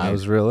 a no, young I age.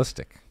 was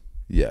realistic.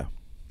 Yeah,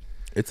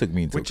 it took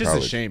me until Which college.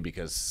 is a shame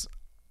because,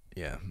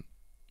 yeah,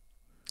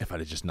 if I'd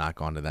have just not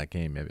gone to that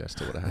game, maybe I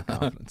still would have had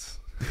confidence.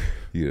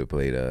 You'd have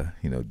played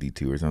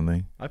D2 or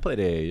something. I played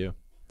AAU.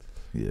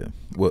 Yeah.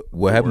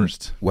 What happened?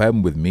 Worst. What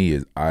happened with me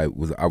is I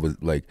was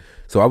like,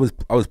 so I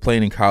was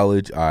playing in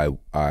college.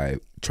 I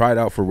tried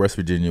out for West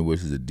Virginia,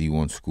 which is a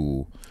D1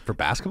 school For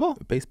basketball?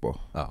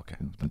 baseball. Oh, okay.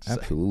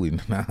 Absolutely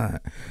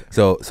not.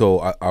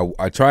 So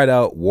I tried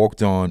out,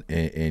 walked on,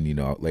 and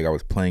like I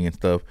was playing and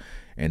stuff,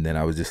 and then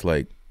I was just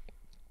like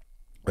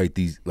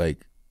these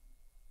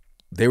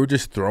they were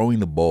just throwing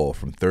the ball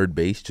from third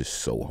base just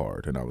so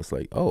hard, and I was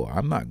like, oh,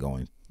 I'm not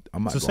going.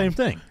 It's the same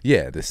thing.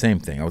 Yeah, the same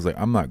thing. I was like,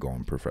 I'm not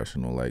going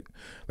professional. Like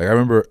I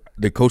remember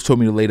the coach told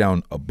me to lay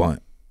down a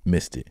bunt,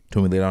 missed it.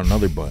 Told me to lay down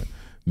another bunt,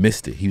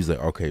 missed it. He was like,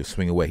 okay,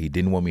 swing away. He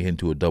didn't want me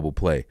into a double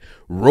play.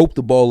 Rope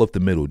the ball up the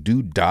middle.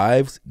 Dude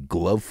dives,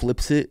 glove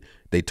flips it.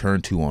 They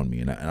turn 2 on me,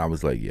 and I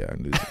was like, yeah,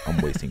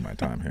 I'm wasting my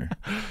time here.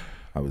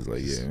 I was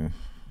like, yeah.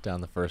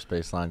 Down the first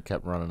baseline,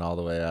 kept running all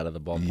the way out of the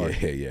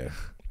ballpark. Yeah.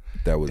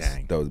 That was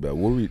bad. What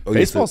were we?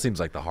 Baseball seems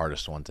like the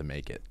hardest one to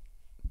make it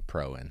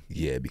pro in.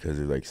 Yeah, because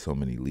there's like so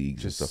many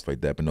leagues and stuff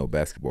like that. But no,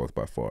 basketball is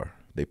by far.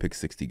 They pick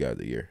 60 guys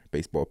a year.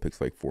 Baseball picks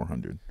like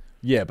 400.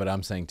 Yeah, but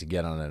I'm saying to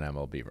get on an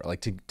MLB,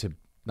 like to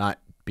not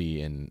be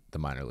in the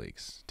minor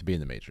leagues, to be in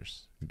the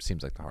majors, it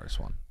seems like the hardest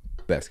one.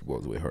 Basketball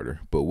is way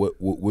harder. But what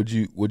would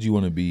you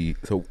want to be?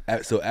 So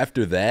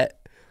after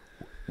that,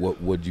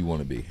 what would you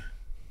want to be?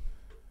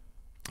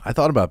 I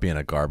thought about being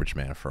a garbage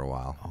man for a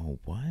while. Oh,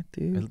 what,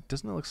 dude?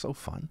 Doesn't it look so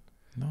fun?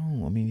 No,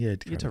 I mean, yeah. You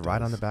get to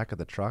ride on the back of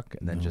the truck,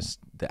 and then just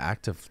the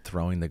act of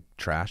throwing the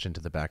trash into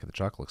the back of the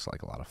truck looks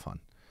like a lot of fun.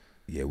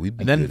 Yeah, we.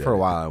 And then for a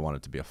while, I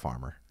wanted to be a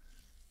farmer.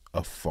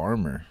 A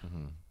farmer?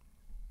 Mm-hmm.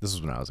 This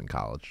was when I was in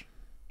college.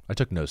 I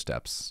took no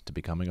steps to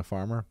becoming a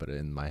farmer, but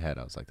in my head,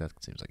 I was like, that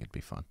seems like it'd be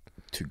fun.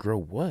 To grow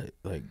what?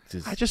 Like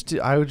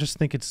I would just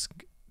think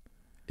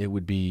it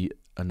would be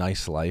a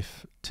nice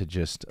life to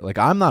just like.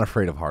 I'm not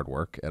afraid of hard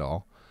work at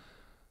all,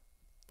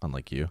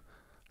 unlike you.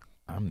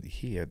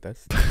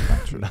 That's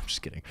not true. No, I'm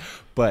just kidding,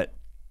 but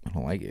I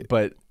don't like it.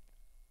 But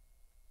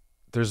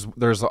there's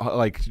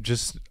like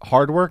just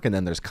hard work, and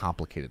then there's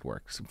complicated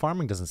work. So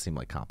farming doesn't seem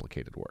like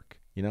complicated work,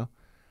 you know?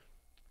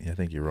 Yeah, I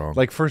think you're wrong.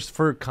 Like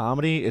for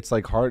comedy, it's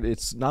like hard.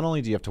 It's not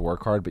only do you have to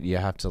work hard, but you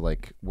have to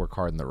like work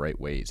hard in the right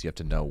ways. You have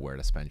to know where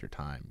to spend your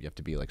time. You have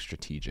to be like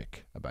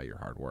strategic about your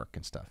hard work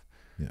and stuff.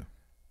 Yeah,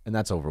 and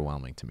that's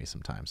overwhelming to me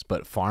sometimes.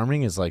 But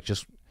farming is like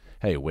just,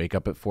 hey, wake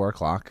up at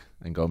 4:00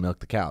 and go milk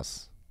the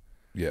cows.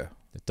 Yeah.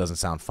 It doesn't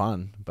sound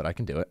fun, but I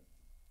can do it.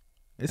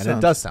 It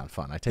does sound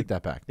fun. I take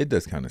that back. It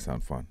does kind of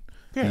sound fun.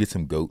 Yeah. You get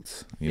some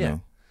goats, you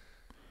know.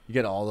 You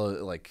get all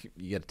the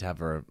you get to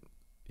have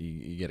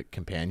you get a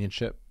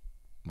companionship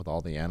with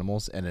all the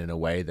animals, and in a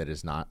way that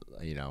is not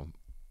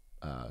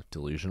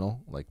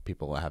delusional, like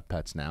people have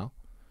pets now.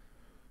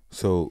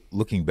 So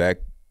looking back,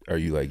 are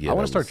you like, yeah? I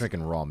want to start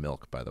drinking raw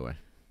milk, by the way.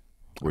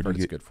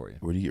 It's good for you.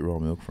 Where do you get raw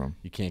milk from?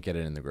 You can't get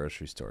it in the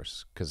grocery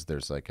stores because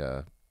there's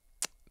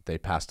they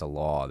passed a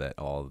law that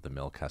all of the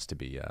milk has to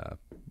be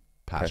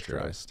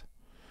pasteurized.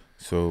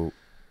 So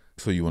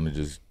you want to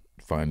just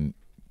find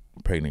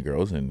pregnant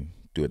girls and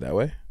do it that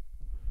way?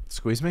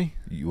 Squeeze me?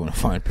 You want to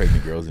find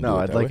pregnant girls and do it that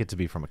way? No, I'd like it to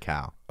be from a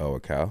cow. Oh, a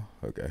cow?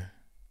 Okay.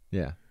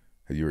 Yeah.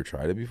 Have you ever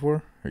tried it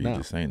before? Or are you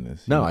just saying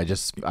this? No,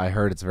 I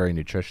heard it's very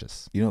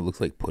nutritious. You know, it looks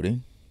like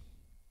pudding.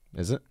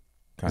 Is it?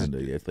 Kind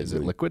of. Yeah, it's like is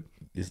it liquid?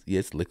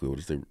 It's liquid.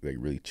 It's like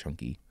really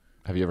chunky.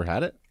 Have you ever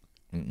had it?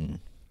 Mm-mm.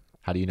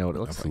 How do you know what it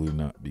looks Absolutely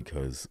like? Absolutely not,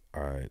 because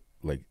I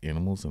like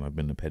animals and I've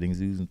been to petting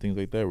zoos and things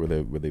like that where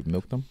they've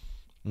milked them.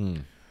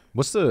 Mm.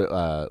 What's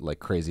the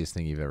craziest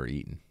thing you've ever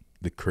eaten?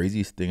 The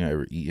craziest thing I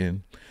ever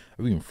eaten?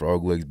 I've eaten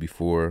frog legs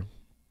before.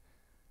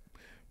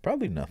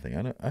 Probably nothing.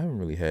 I haven't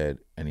really had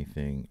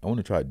anything. I want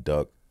to try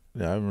duck.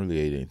 Yeah, I haven't really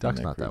ate anything.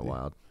 Duck's not that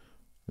wild.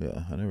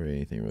 Yeah, I never ate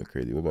anything really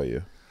crazy. What about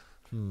you?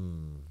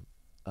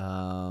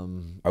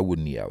 I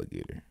wouldn't eat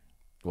alligator.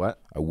 What?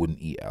 I wouldn't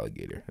eat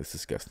alligator. That's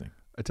disgusting.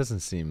 It doesn't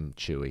seem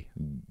chewy.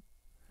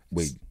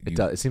 Wait,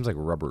 it seems like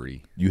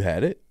rubbery. You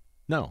had it?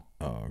 No.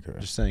 Oh, okay.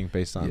 Just saying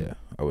based on. Yeah,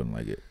 I wouldn't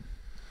like it.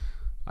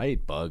 I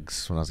ate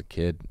bugs when I was a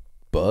kid.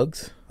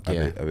 Bugs?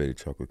 Yeah. I ate a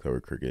chocolate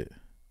covered cricket.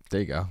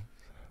 There you go.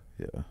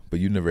 Yeah, but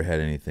you never had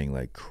anything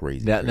like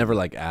crazy. That never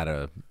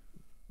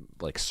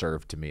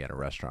served to me at a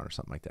restaurant or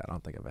something like that. I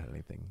don't think I've had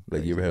anything.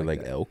 Like you ever had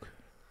like elk?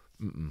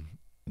 Mm-mm.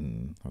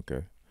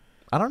 Okay.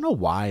 I don't know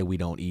why we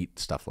don't eat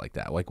stuff like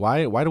that. Like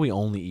why do we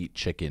only eat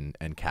chicken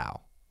and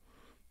cow?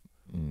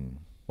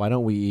 Why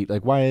don't we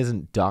eat why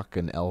isn't duck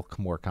and elk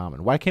more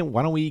common? Why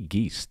don't we eat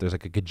geese? There's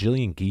like a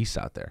gajillion geese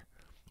out there.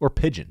 Or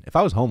pigeon. If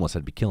I was homeless,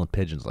 I'd be killing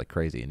pigeons like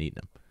crazy and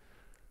eating them.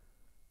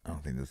 I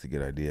don't think that's a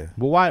good idea.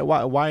 Well,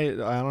 why I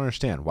don't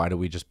understand. Why do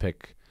we just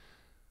pick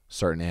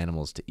certain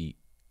animals to eat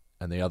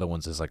and the other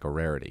ones is like a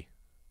rarity?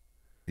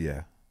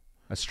 Yeah.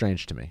 That's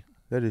strange to me.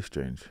 That is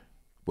strange.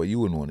 But you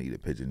wouldn't want to eat a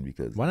pigeon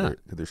because why not?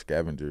 Because they're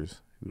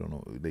scavengers who don't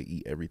know, they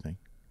eat everything.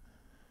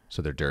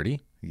 So they're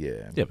dirty?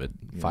 Yeah. Yeah, but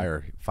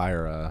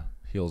fire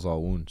heals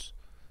all wounds.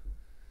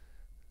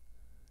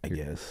 I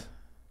guess.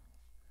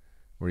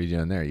 What are you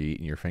doing there? You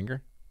eating your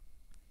finger?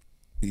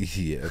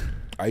 Yeah,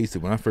 I used to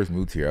when I first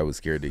moved here. I was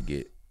scared to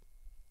get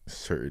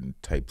certain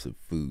types of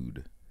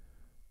food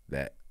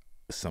that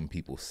some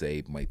people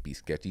say might be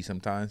sketchy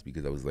sometimes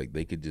because I was like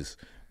they could just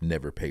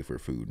never pay for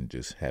food and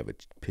just have a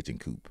pitch and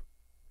coop.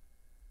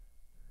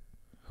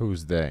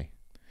 Who's they?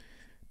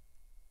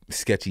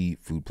 Sketchy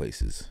food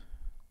places.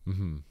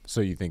 Mm-hmm.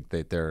 So you think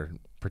that they're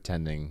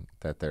pretending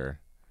that their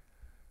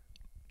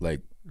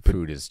like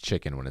food is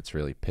chicken when it's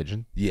really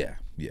pigeon? Yeah.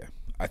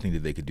 I think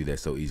that they could do that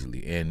so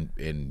easily, and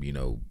you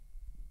know,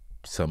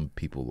 some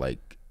people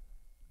like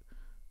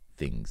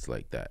things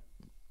like that.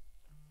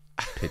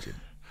 Pigeon.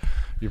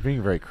 You're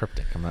being very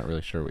cryptic. I'm not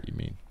really sure what you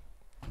mean.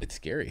 It's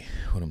scary.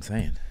 What I'm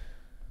saying.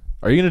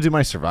 Are you gonna do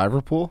my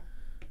survivor pool?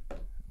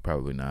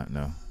 Probably not.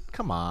 No.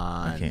 Come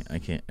on. I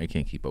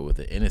can't keep up with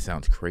it, and it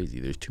sounds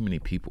crazy. There's too many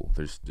people.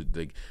 There's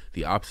like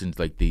the options,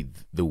 like the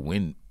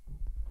win.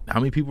 How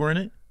many people are in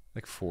it?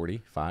 Like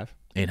 45.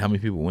 And how many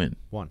people win?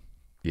 1.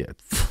 Yeah,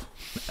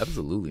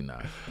 absolutely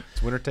not.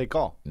 It's winner take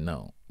all.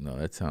 No,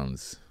 that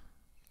sounds.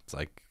 It's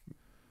like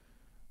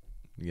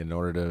in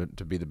order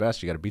to be the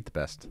best, you got to beat the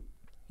best.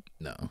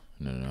 No.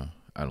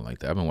 I don't like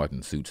that. I've been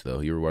watching Suits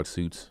though. You ever watch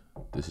Suits?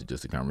 This is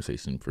just a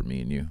conversation for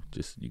me and you.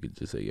 You could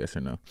just say yes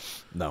or no.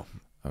 No.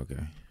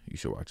 Okay, you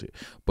should watch it.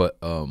 But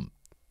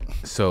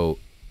so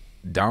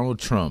Donald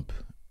Trump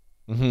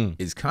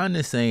is kind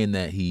of saying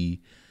that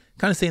he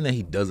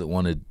doesn't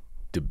want to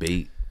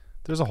debate.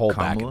 There's a whole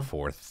Kamala? back and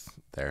forth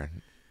there.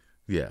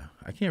 Yeah,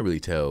 I can't really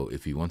tell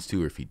if he wants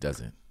to or if he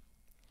doesn't.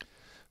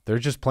 They're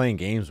just playing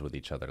games with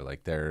each other.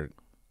 Like they're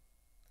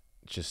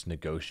just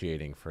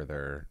negotiating for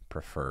their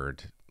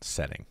preferred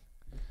setting.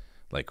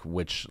 Like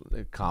which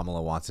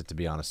Kamala wants it to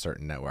be on a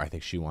certain network. I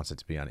think she wants it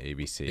to be on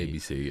ABC.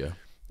 ABC, yeah.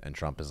 And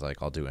Trump is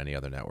like, I'll do any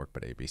other network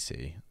but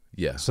ABC.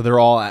 Yeah. So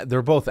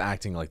they're both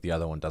acting like the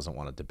other one doesn't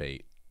want to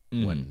debate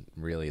when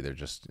really they're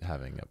just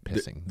having a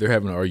pissing. They're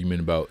having an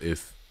argument about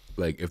if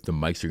the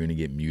mics are going to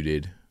get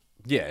muted.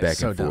 Yeah,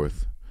 back and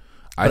forth.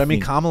 But I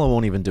mean, Kamala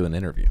won't even do an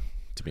interview,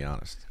 to be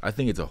honest. I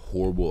think it's a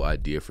horrible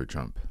idea for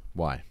Trump.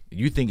 Why?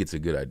 You think it's a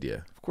good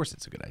idea? Of course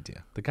it's a good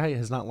idea. The guy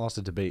has not lost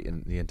a debate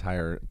in the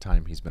entire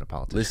time he's been a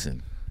politician.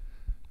 Listen.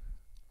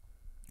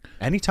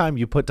 Anytime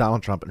you put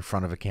Donald Trump in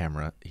front of a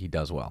camera, he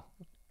does well.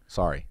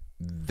 Sorry.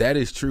 That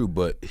is true,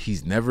 but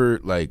he's never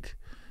like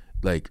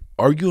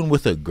arguing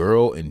with a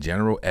girl in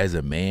general as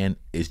a man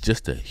is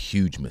just a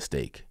huge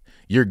mistake.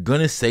 He's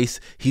gonna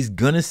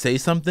say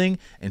something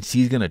and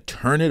she's gonna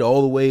turn it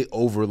all the way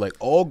over like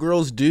all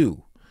girls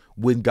do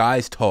when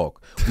guys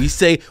talk.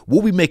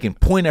 We'll be making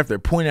point after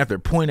point after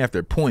point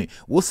after point.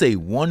 We'll say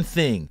one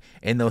thing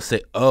and they'll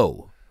say,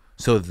 "Oh,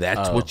 so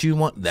that's what you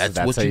want? That's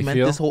what you meant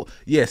feel? This whole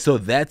yeah. So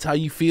that's how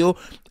you feel?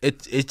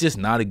 It's just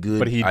not a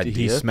good idea." But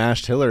he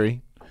smashed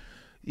Hillary.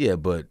 Yeah,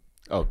 but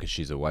because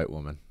she's a white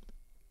woman.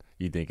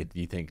 You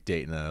think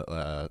dating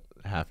a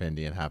half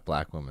Indian, half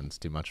black woman's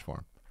too much for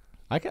him?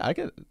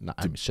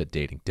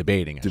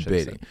 Debating.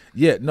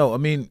 Yeah, no, I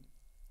mean,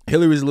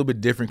 Hillary's a little bit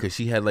different because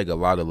she had like a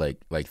lot of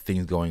like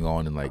things going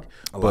on and like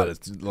a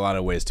lot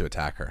of ways to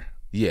attack her.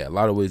 Yeah, a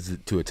lot of ways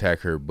to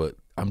attack her. But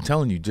I'm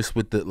telling you, just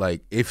with the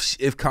like,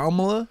 if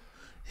Kamala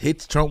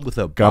hits Trump with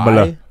a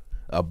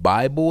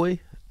bye boy,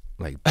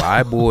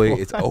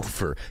 it's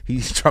over.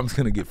 Trump's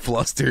gonna get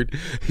flustered.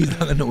 He's not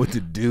gonna know what to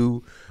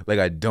do. Like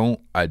I don't.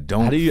 How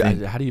do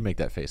you make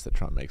that face that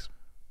Trump makes?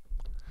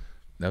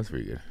 That was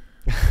pretty good.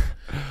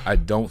 I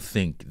don't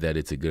think that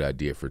it's a good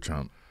idea for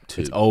Trump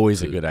to. It's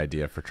always a good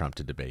idea for Trump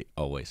to debate.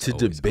 Always.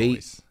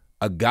 Always.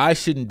 A guy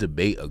shouldn't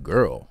debate a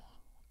girl.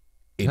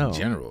 In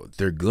general,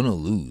 they're gonna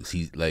lose.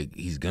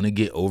 He's gonna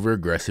get over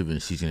aggressive,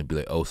 and she's gonna be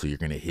like, "Oh, so you're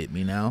gonna hit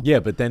me now?"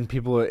 Yeah, but then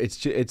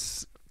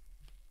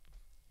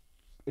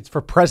it's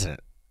for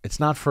president. It's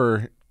not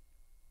for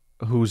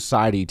whose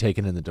side are you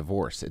taking in the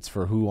divorce. It's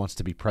for who wants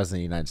to be president of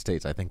the United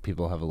States. I think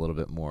people have a little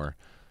bit more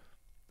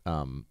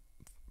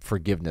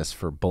forgiveness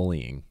for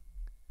bullying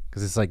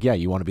because it's like, yeah,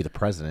 you want to be the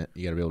president,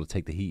 you got to be able to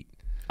take the heat.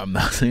 I'm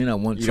not saying I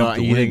want Trump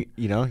to win.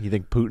 You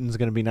think Putin's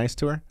gonna be nice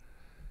to her?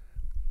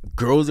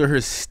 Girls are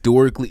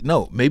historically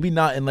maybe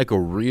not in like a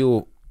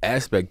real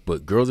aspect,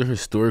 but girls are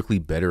historically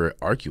better at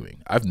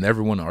arguing. I've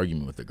never won an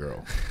argument with a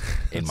girl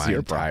in my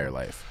entire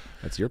life.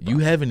 That's your problem.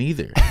 You haven't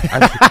either.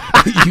 I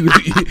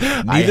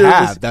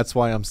have. That's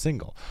why I'm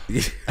single.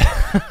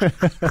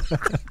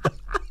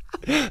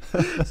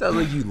 Sounds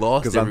like you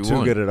lost because I'm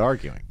too good at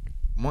arguing.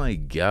 My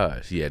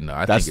gosh, yeah,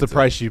 no. That's the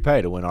price you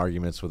pay to win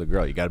arguments with a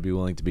girl. You got to be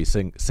willing to be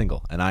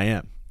single, and I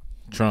am.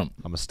 Trump.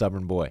 I'm a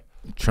stubborn boy.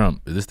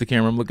 Trump. Is this the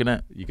camera I'm looking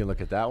at? You can look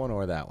at that one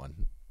or that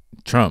one.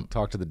 Trump.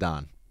 Talk to the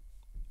Don.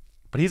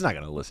 But he's not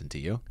going to listen to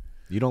you.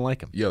 You don't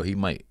like him. Yo, he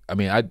might. I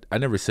mean, I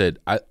never said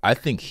I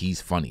think he's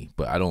funny,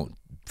 but I don't.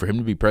 For him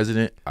to be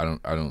president, I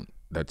don't.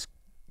 That's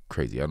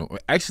crazy. I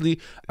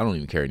don't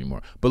even care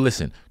anymore. But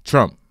listen,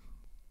 Trump.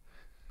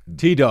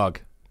 T-Dog.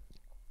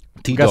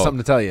 Got something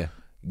to tell you.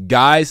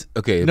 Guys,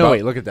 okay.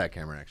 Wait, look at that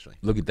camera, actually.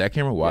 Look at that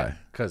camera? Why?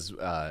 Because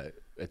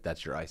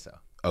that's your ISO.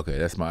 Okay,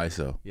 that's my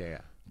ISO. Yeah.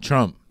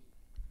 Trump.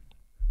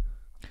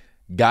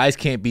 Guys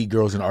can't beat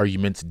girls in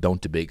arguments.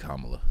 Don't debate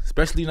Kamala,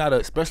 especially not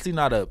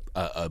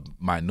a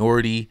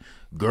minority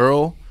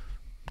girl.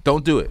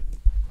 Don't do it.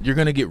 You're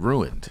gonna get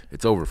ruined.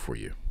 It's over for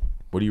you.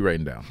 What are you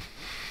writing down?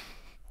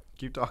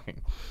 Keep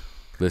talking.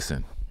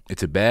 Listen,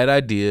 it's a bad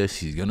idea.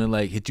 She's gonna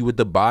like hit you with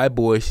the bye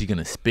boy. She's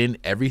gonna spin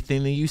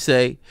everything that you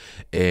say,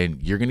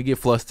 and you're gonna get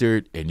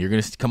flustered, and you're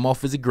gonna come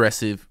off as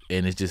aggressive,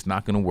 and it's just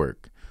not gonna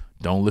work.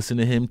 Don't listen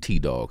to him,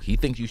 T-Dog. He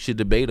thinks you should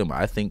debate him.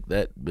 I think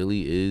that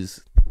Billy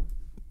is.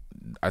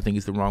 I think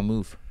it's the wrong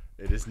move.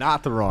 It is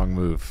not the wrong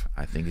move.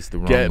 I think it's the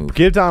wrong move.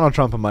 Give Donald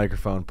Trump a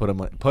microphone. Put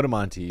him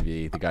on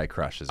TV. The guy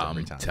crushes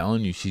every time. I'm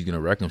telling you, she's gonna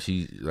wreck him.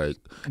 She's like,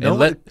 No,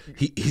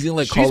 he's gonna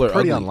like call her. She's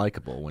pretty ugly.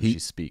 unlikable when she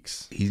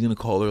speaks. He's gonna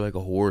call her like a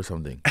whore or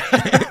something.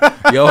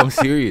 Yo, I'm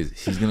serious.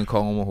 She's gonna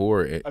call him a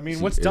whore. I mean,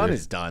 what's done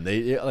is done.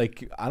 They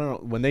like, I don't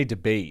know, when they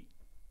debate.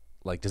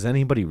 Like, does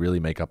anybody really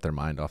make up their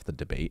mind off the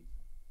debate?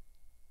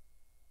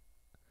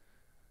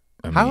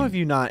 How have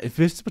you not? If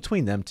it's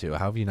between them two,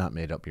 how have you not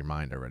made up your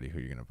mind already? Who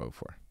you're gonna vote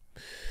for?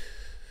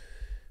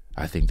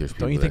 I think there's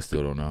people that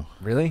still don't know.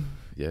 Really?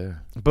 Yeah.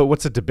 But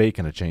what's a debate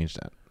going to change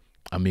that?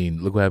 I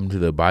mean, look what happened to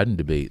the Biden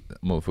debate.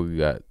 That motherfucker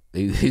got.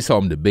 He saw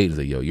him debate. He's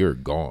like, "Yo, you're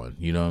gone."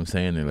 You know what I'm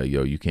saying? They're like,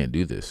 "Yo, you can't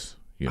do this."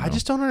 You know? I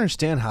just don't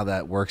understand how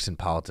that works in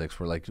politics.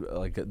 Where like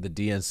the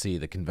DNC,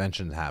 the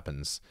convention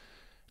happens,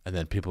 and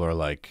then people are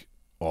like,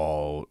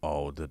 "Oh,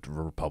 the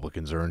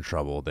Republicans are in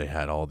trouble. They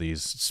had all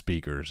these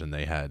speakers, and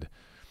they had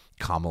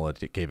Kamala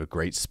that gave a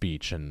great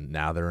speech, and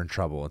now they're in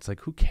trouble." It's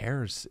like, who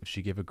cares if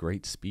she gave a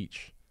great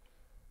speech?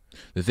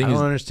 The thing I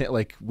don't understand.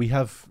 Like, we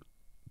have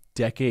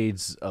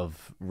decades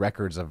of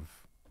records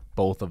of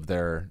both of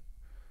their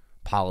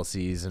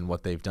policies and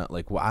what they've done.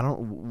 Like, why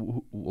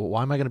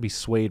am I going to be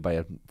swayed by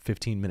a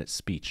 15-minute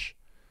speech?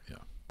 Yeah,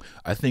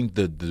 I think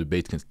the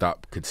debates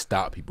could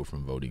stop people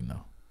from voting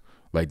though.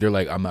 Like, they're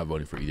like, I'm not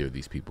voting for either of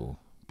these people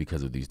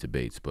because of these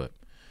debates. But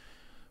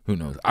who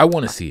knows? I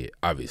want to see it.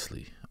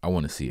 Obviously, I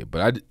want to see it.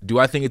 But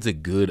I think it's a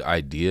good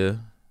idea.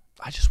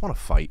 I just want to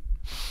fight.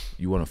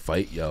 You want to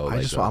fight, yo?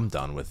 I'm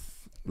done with.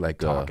 Like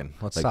talking.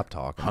 Let's stop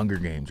talking. Hunger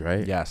Games,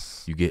 right?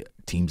 Yes. You get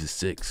teams of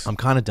 6. I'm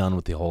kind of done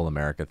with the whole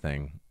America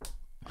thing.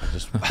 I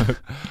just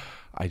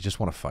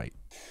want to fight.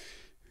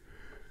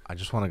 I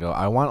just want to go.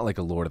 I want like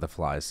a Lord of the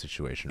Flies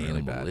situation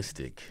really bad.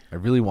 I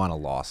really want a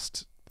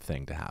Lost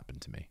thing to happen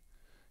to me.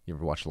 You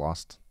ever watch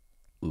Lost?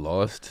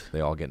 Lost?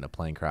 They all get in a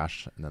plane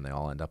crash and then they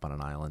all end up on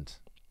an island,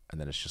 and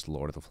then it's just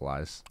Lord of the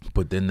Flies.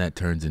 But then that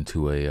turns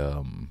into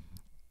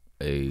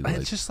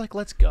it's just like,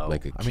 let's go.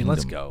 Like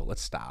let's go.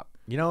 Let's stop.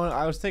 You know,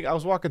 I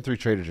was walking through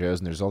Trader Joe's,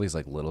 and there's all these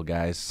like little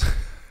guys.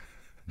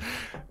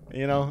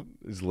 You know,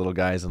 these little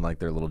guys in like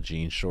their little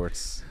jean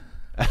shorts.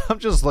 I'm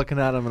just looking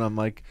at them, and I'm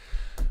like,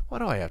 why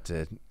do I have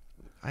to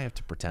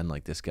pretend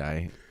like this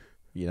guy?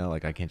 You know,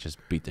 like I can't just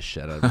beat the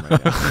shit out of him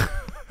right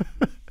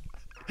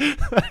now.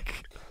 Like,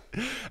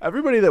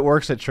 everybody that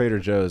works at Trader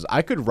Joe's,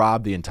 I could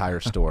rob the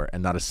entire store,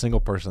 and not a single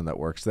person that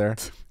works there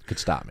could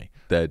stop me.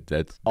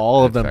 That's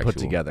all of them factual. put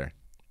together.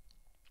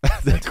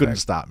 They couldn't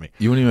stop me.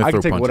 You wouldn't even I throw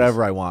could take punches.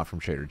 whatever I want from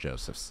Trader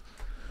Joseph's.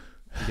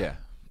 Yeah.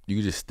 You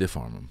could just stiff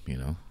arm them, you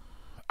know?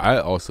 I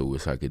also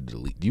wish I could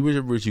delete. Do you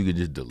ever wish you could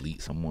just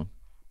delete someone?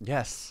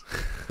 Yes.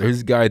 There's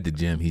this guy at the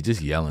gym. He's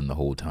just yelling the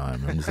whole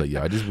time. I'm just like,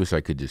 yeah, I just wish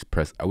I could just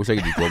press. I wish I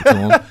could just go up to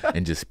him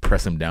and just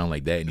press him down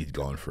like that, and he's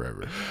gone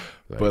forever.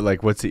 Like, but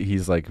like, what's he?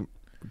 He's like,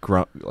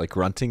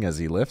 grunting as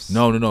he lifts.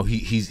 No.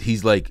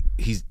 He's like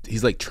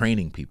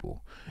training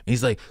people. And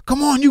he's like,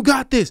 come on, you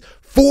got this.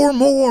 4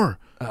 more.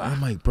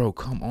 I'm like, bro,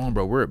 come on,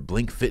 bro. We're at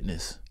Blink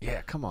Fitness.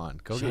 Yeah, come on.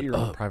 Go get your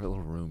own private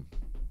little room.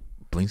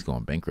 Blink's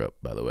going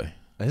bankrupt, by the way.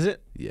 Is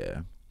it?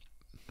 Yeah.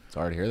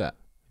 Sorry to hear that.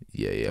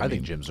 Yeah. I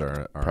think gyms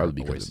are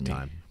probably a because waste of of me.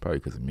 time. Probably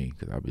because of me,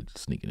 because I've been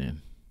sneaking in.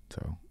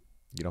 So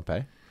you don't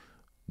pay?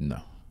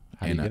 No.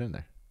 How do you get in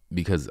there?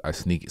 Because I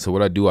sneak. So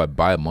what I do, I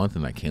buy a month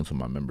and I cancel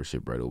my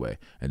membership right away,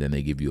 and then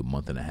they give you a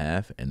month and a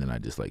half, and then I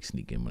just like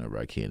sneak in whenever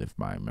I can if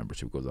my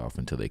membership goes off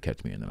until they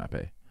catch me, and then I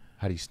pay.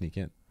 How do you sneak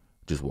in?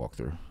 Just walk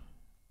through.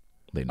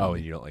 They know. Oh,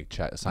 and you don't like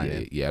sign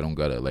in? Yeah, I don't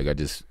gotta I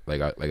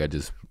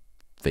just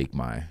fake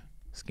my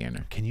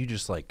scanner. Can you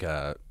just like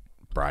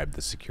bribe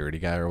the security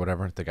guy or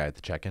whatever, the guy at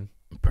the check-in?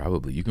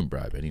 Probably. You can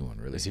bribe anyone,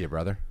 really. Is he a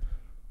brother?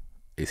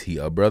 Is he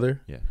a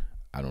brother? Yeah.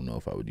 I don't know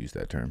if I would use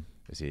that term.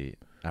 Is he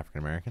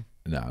African American?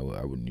 No,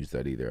 I wouldn't use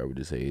that either. I would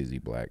just say, is he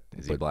black?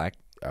 Is he black?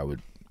 I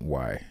would.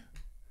 Why?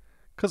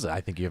 Because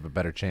I think you have a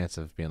better chance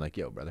of being like,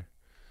 yo, brother.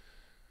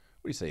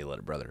 What do you say you let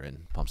a brother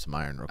in, pump some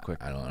iron real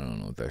quick? I don't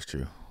know if that's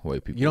true.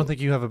 White people. You don't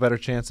think you have a better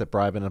chance at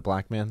bribing a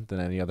black man than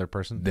any other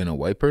person? Than a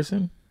white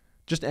person?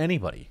 Just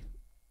anybody.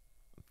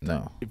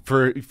 No.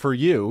 For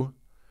you,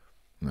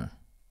 no.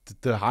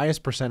 The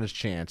highest percentage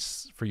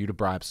chance for you to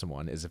bribe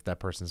someone is if that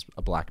person's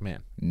a black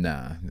man.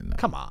 Nah.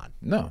 Come on.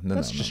 No.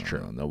 That's just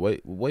true. No.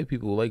 White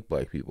people like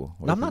black people.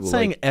 I'm not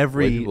saying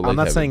every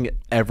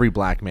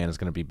black man is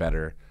going to be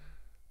better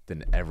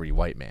than every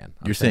white man.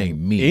 You're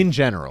saying me in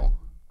general.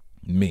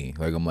 Me,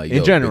 like I'm like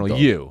in general,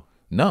 you.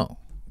 No,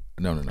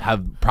 No.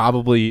 have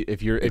probably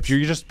if you're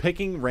just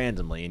picking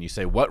randomly and you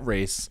say what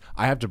race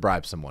I have to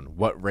bribe someone,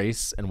 what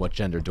race and what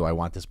gender do I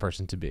want this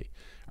person to be?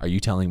 Are you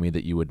telling me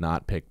that you would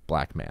not pick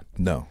black man?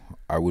 No,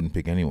 I wouldn't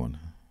pick anyone.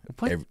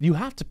 What? You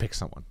have to pick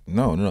someone.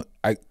 No.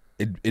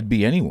 It'd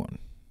be anyone.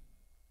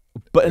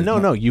 But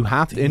no, you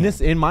have to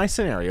in my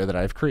scenario that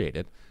I've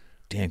created.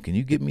 Damn, can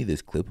you give me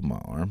this clip of my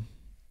arm?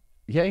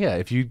 Yeah.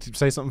 If you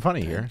say something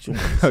funny here,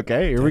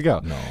 okay, here we go.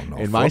 No.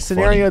 In my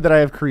scenario that I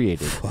have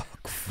created,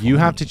 you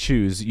have to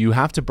choose. You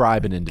have to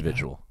bribe an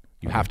individual.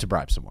 You have to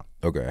bribe someone.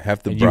 Okay, I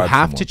have to. And bribe you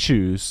have someone. to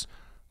choose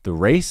the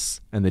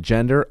race and the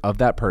gender of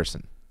that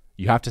person.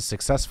 You have to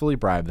successfully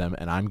bribe them,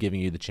 and I'm giving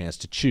you the chance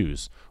to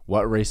choose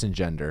what race and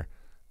gender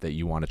that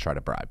you want to try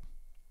to bribe.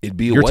 It'd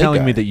be a You're white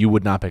telling guy. me that you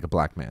would not pick a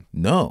black man.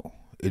 No,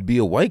 it'd be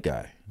a white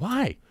guy.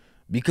 Why?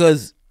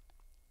 Because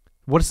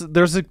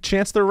there's a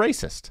chance they're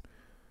racist.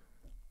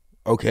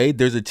 okay,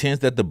 there's a chance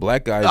that the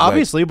black guy is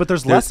Obviously, like, but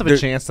there's less of a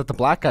chance that the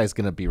black guy is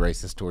going to be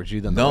racist towards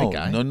you than the white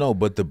guy. No,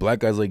 but the black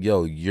guy's like,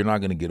 yo, you're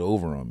not gonna get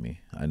over on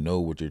me. I know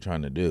what you're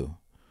trying to do.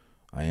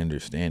 I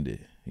understand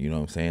it. You know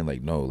what I'm saying?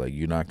 Like, no, like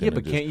you're not gonna. Yeah,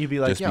 but can't you be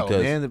like, yo,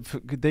 because, man,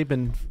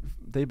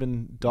 they've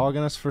been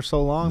dogging us for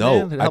so long.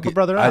 No, man. Help a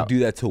brother out. I do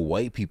that to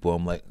white people.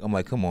 I'm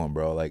like, come on,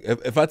 bro. Like,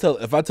 if I tell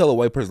a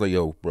white person like,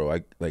 yo, bro,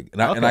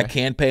 and I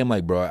can't pay him,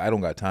 like, bro, I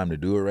don't got time to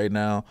do it right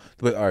now.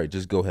 But all right,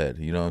 just go ahead.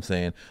 You know what I'm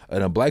saying?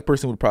 And a black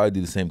person would probably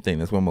do the same thing.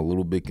 That's why I'm a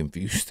little bit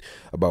confused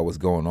about what's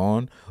going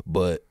on.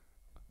 But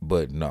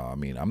no, I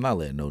mean, I'm not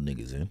letting no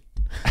niggas in.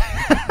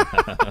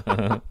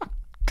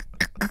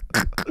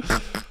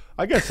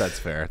 I guess that's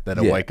fair. That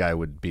a white guy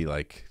would be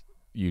like,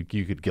 you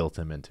could guilt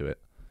him into it.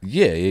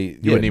 Yeah, you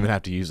wouldn't even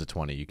have to use a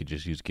 20. You could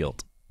just use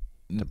guilt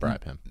to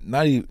bribe him.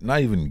 Not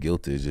even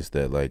guilty. It's just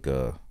that like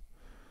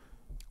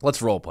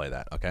let's role play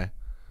that, okay?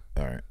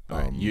 All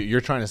right. You're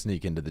trying to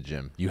sneak into the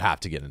gym. You have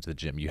to get into the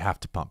gym. You have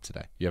to pump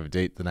today. You have a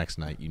date the next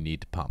night. You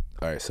need to pump.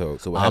 All right. So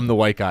I'm the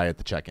white guy at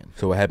the check-in.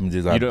 So what happens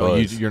is I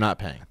buzz. You're not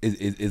paying.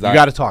 You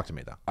got to talk to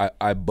me though.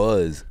 I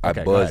buzz.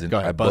 Okay, I go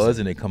ahead, buzz,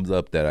 and it comes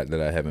up that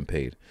I haven't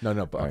paid. No.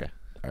 Okay.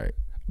 All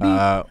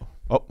right.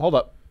 Hold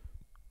up.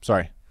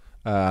 Sorry.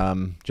 Do you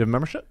have a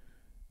membership?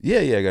 Yeah.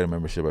 I got a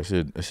membership. I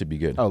should be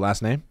good. Oh,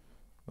 last name?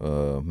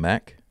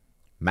 Mac.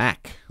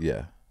 Okay,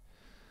 Yeah.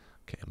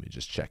 let me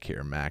just check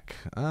here, Mac.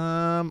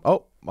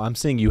 I'm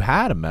seeing you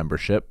had a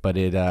membership, but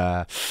it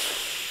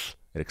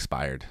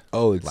expired.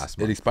 Oh, last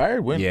month. It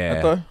expired when? Yeah.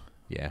 I thought,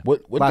 yeah.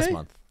 What last day?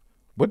 month?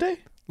 What day?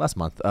 Last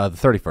month. The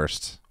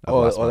 31st.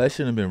 That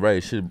shouldn't have been right.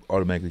 It should have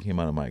automatically came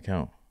out of my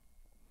account.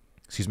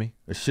 Excuse me?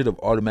 It should have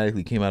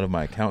automatically came out of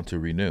my account to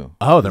renew.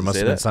 Oh, there must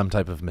have been some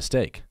type of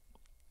mistake.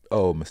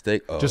 Oh,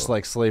 mistake. Oh. Just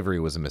like slavery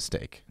was a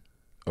mistake.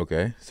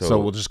 Okay. So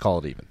we'll just call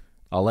it even.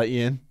 I'll let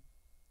you in,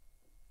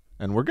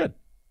 and we're good.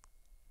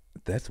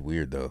 That's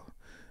weird, though.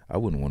 I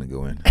wouldn't want to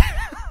go in.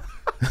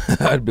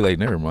 I'd be like,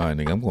 never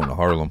mind, nigga. I'm going to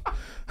Harlem.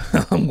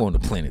 I'm going to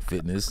Planet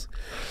Fitness.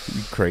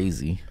 You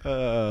crazy.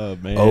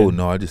 Man. Oh,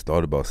 no. I just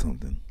thought about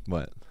something.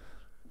 What?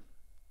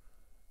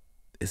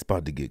 It's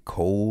about to get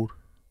cold.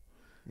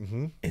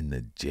 Mm-hmm. And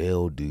the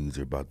jail dudes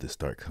are about to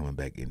start coming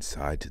back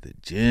inside to the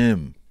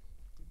gym.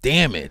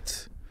 Damn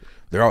it.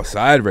 They're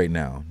outside right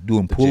now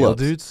doing pull-ups.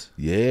 Jail dudes?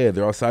 Yeah,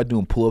 they're outside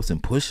doing pull-ups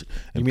and push.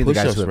 You mean the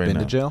guys who have been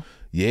now. to jail?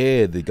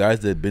 Yeah, the guys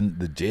that been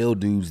the jail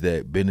dudes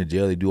that been to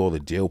jail. They do all the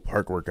jail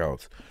park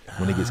workouts.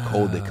 When it gets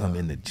cold, they come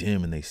in the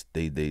gym and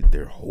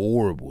they're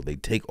horrible. They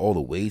take all the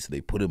weights,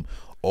 they put them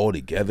all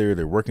together.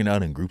 They're working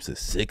out in groups of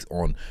 6.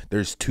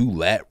 There's 2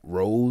 lat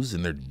rows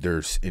and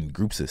they're in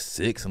groups of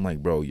 6. I'm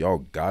like, bro,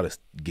 y'all gotta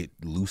get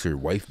looser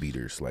wife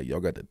beaters. Like, y'all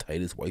got the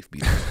tightest wife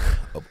beaters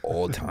of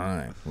all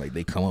time. Like,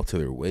 they come up to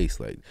their waist.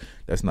 Like,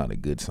 that's not a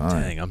good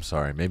sign. Dang, I'm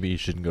sorry. Maybe you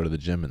shouldn't go to the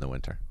gym in the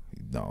winter.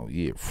 No,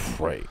 yeah,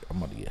 right. I'm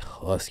about to get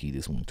husky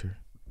this winter.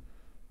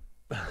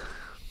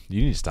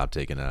 You need to stop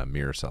taking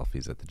mirror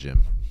selfies at the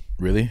gym.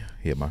 Really?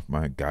 Yeah,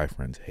 my guy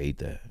friends hate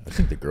that. I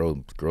think the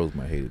girls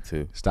might hate it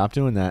too. Stop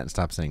doing that and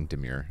stop saying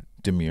demure.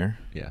 Demure?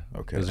 Yeah.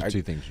 Okay. Those are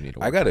 2 things you need to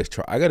work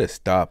I gotta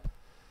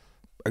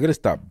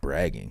stop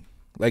bragging.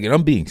 Like, and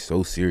I'm being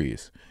so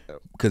serious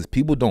because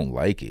people don't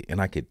like it, and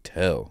I could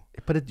tell.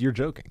 But you're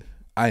joking.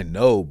 I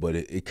know, but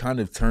it kind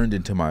of turned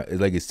into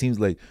it seems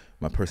like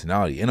my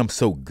personality, and I'm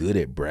so good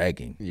at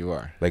bragging. You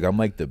are. Like, I'm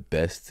like the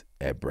best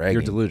at bragging.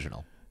 You're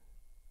delusional.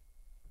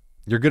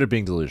 You're good at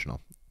being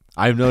delusional.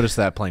 I've noticed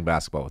that playing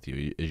basketball with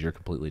you is you're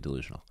completely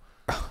delusional.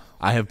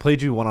 I have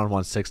played you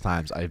one-on-one 6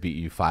 times. I beat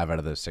you 5 out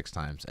of those 6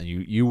 times, and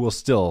you will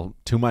still,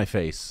 to my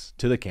face,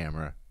 to the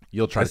camera,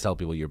 you'll try to tell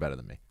people you're better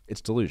than me.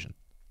 It's delusion.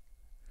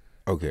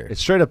 Okay.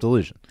 It's straight up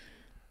delusion.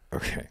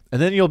 Okay.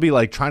 And then you'll be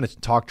like trying to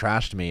talk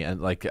trash to me,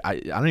 and like I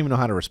don't even know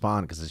how to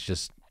respond because it's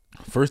just.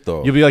 First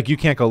off, you'll be like, you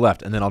can't go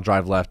left, and then I'll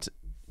drive left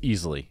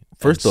easily.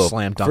 First off,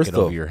 slam dunk it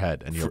over your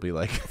head, and you'll be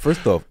like,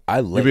 first off,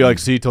 you'll be like,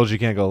 see, told you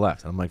can't go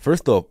left. And I'm like,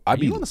 first off, are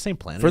you on the same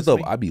planet? First off,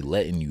 I be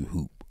letting you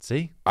hoop.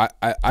 See, I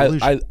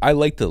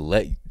like to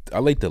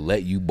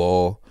let you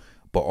ball,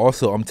 But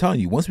also, I'm telling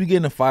you, once we get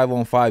in a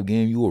 5-on-5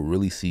 game, you will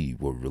really see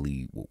what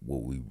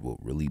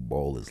really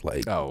ball is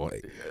like. Oh,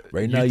 like,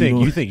 right you now,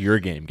 you think your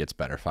game gets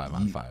better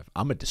 5-on-5?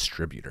 I'm a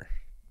distributor.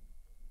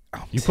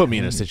 You put me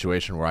in a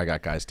situation where I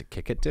got guys to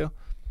kick it to.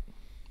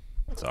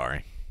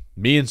 Sorry,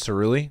 me and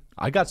Cerulli.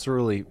 I got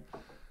Cerulli.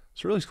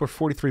 Cerulli scored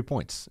 43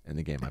 points in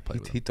the game I played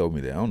with him. He told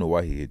me that. I don't know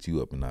why he hit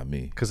you up and not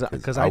me. Because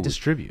I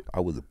distribute.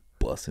 I was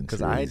busting.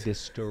 Because I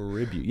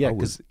distribute. Yeah,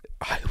 because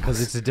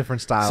it's a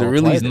different style.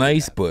 Cerulli's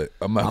nice, but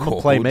I'm not. I'm a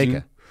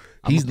playmaker.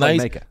 He's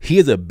nice. He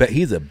is a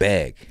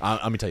bag.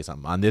 Let me tell you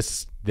something. On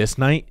this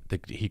night,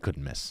 he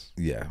couldn't miss.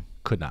 Yeah,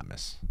 could not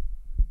miss.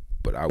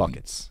 But I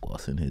buckets. I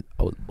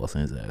was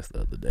busting his ass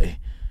the other day.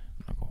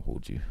 I'm not gonna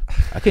hold you.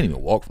 I can't even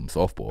walk from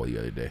softball the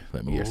other day.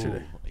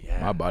 Yesterday.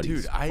 Yeah, my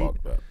body's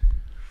fucked up.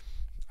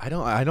 I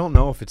don't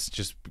know if it's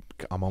just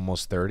I'm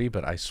almost 30,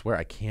 but I swear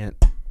I can't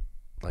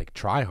like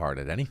try hard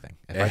at anything.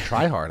 If I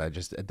try hard,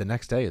 the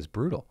next day is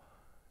brutal.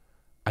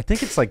 I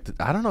think it's like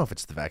I don't know if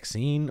it's the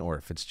vaccine or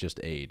if it's just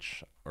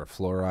age or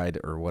fluoride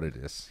or what it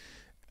is.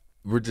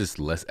 We're just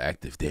less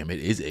active. Damn, it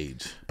is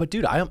age. But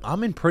dude,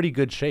 I'm in pretty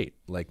good shape.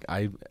 Like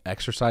I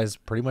exercise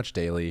pretty much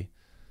daily.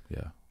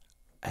 Yeah.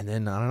 And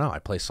then I don't know. I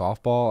play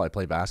softball. I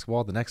play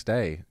basketball. The next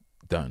day,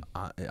 done.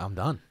 I'm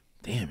done.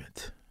 Damn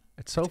it.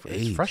 It's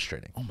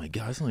frustrating. Oh my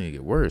god, it's only gonna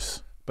get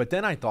worse. But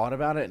then I thought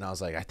about it and I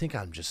was like, I think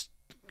I'm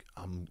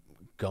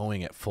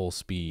going at full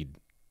speed,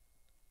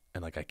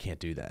 and like I can't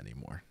do that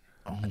anymore.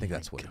 I think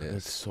that's what it is.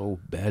 It's so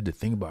bad to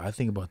think about. I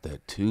think about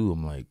that too.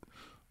 I'm like,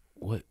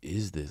 what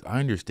is this? I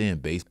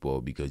understand baseball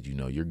because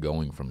you're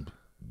going from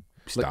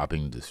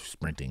stopping to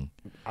sprinting.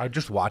 I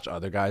just watch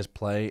other guys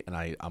play, and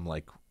I'm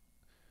like,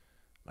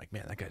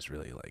 man, that guy's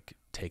really like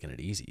taking it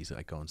easy. He's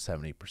like going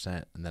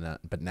 70%, and then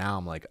but now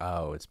I'm like,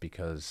 oh, it's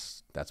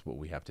because that's what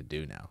we have to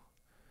do now.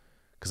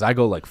 Because I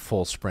go like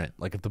full sprint.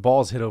 Like if the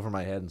ball's hit over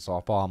my head in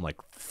softball, I'm like,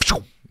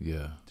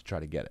 yeah, to try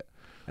to get it,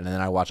 and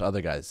then I watch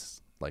other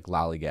guys like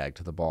lollygag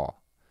to the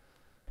ball,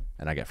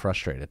 and I get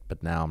frustrated.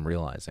 But now I'm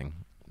realizing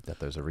that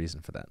there's a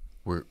reason for that.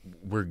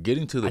 We're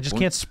getting to the. I just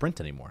can't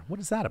sprint anymore. What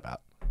is that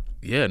about?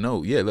 Yeah,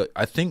 no, yeah. Look,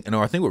 I think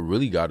what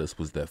really got us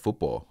was that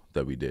football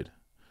that we did.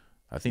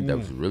 I think that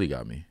was what really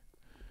got me.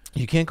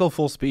 You can't go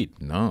full speed.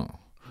 No,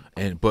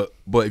 but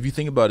if you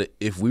think about it,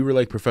 if we were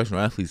like professional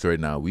athletes right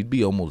now, we'd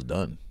be almost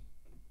done.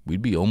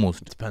 We'd be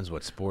almost. It depends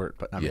what sport,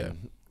 but I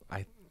mean,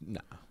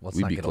 let's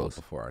we'd not be get close. old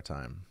before our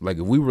time. Like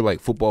if we were like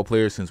football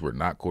players, since we're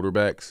not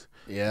quarterbacks,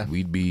 yeah,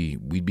 we'd be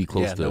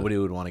close to. Nobody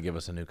would want to give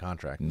us a new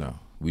contract. No,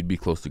 we'd be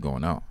close to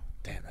going out.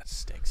 Damn, that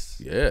stinks.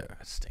 Yeah,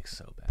 that stinks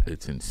so bad.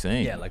 It's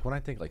insane. Yeah, like when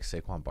I think like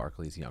Saquon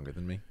Barkley's younger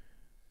than me.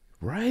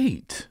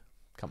 Right.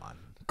 Come on.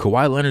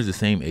 Kawhi Leonard's the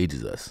same age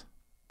as us.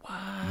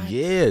 What?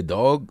 Yeah,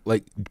 dog.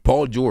 Like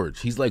Paul George,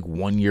 he's like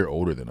 1 year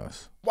older than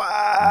us. What?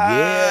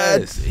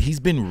 Yes, he's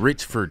been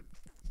rich for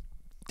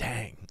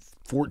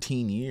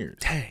 14 years.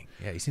 Dang.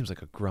 Yeah, he seems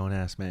like a grown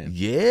ass man.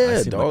 Yeah,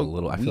 I seem dog.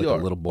 Like I feel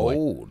like a little boy.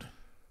 Old.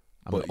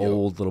 I'm an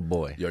old little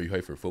boy. Yo, are you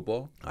hyped for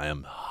football? I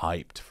am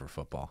hyped for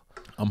football.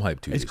 I'm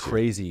hyped too. It's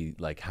crazy,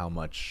 like how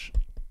much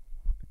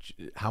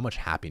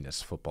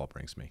happiness football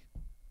brings me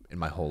in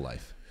my whole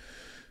life.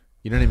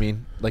 You know what I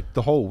mean? Like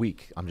the whole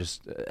week, I'm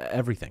just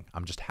everything.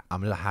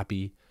 I'm a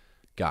happy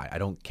guy. I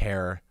don't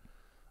care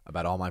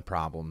about all my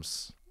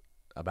problems,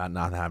 about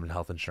not having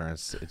health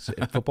insurance.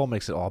 Football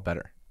makes it all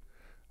better.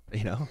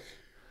 You know?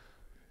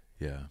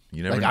 Yeah.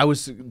 You never. Like I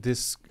was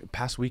this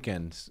past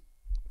weekend.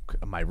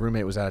 My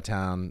roommate was out of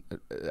town.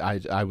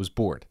 I was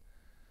bored.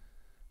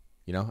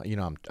 You know,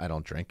 I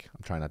don't drink.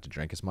 I'm trying not to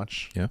drink as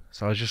much. Yeah.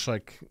 So I was just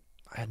like,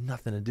 I had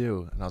nothing to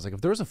do, and I was like,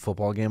 if there was a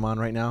football game on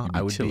right now,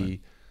 I would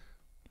be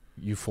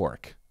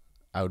euphoric.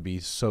 I would be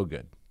so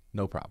good,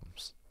 no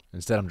problems.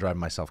 Instead, I'm driving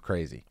myself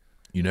crazy.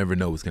 You never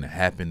know what's gonna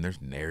happen.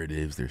 There's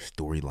narratives. There's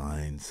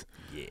storylines.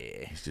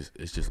 Yeah.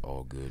 It's just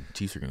all good.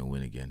 Chiefs are gonna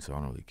win again, so I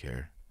don't really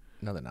care.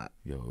 No, they're not.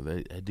 Yo,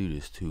 that dude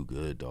is too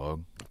good,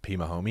 dog.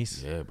 Pima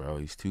homies. Yeah, bro,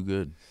 he's too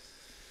good.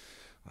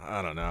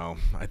 I don't know.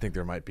 I think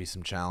there might be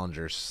some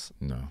challengers.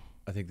 No.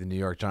 I think the New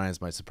York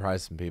Giants might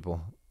surprise some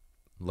people.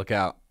 Look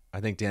out. I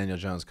think Daniel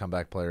Jones,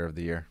 comeback player of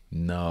the year.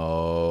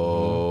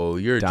 No,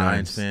 you're a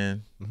Giants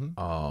fan. Mm-hmm.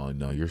 Oh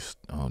no,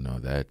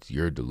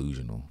 you're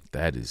delusional.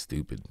 That is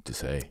stupid to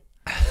say.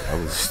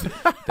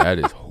 That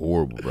is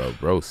horrible, bro.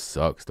 Bro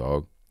sucks,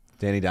 dog.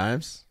 Danny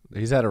Dimes,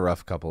 he's had a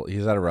rough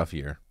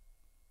year.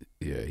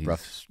 Yeah,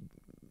 rough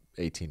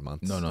 18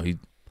 months. No, he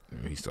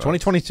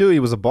 2022. He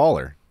was a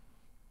baller.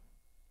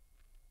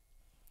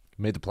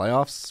 Made the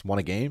playoffs, won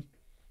a game.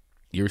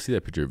 You ever see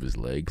that picture of his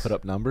legs? Put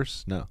up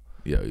numbers? No.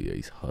 Yeah,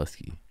 he's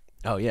husky.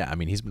 Oh yeah, I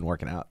mean he's been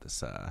working out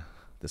this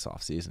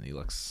off season. He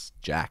looks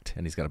jacked,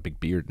 and he's got a big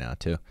beard now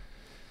too.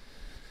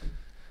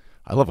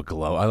 I love a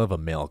glow. I love a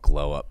male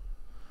glow up.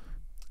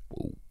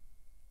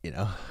 You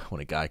know,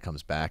 when a guy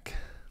comes back.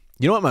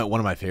 You know what one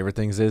of my favorite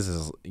things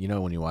is you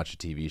know when you watch a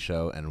TV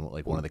show and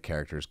like one of the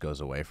characters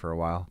goes away for a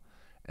while,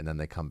 and then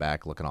they come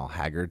back looking all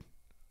haggard.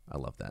 I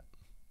love that.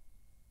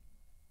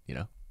 You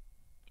know.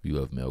 You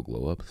love male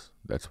glow ups?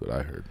 That's what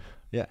I heard.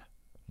 Yeah.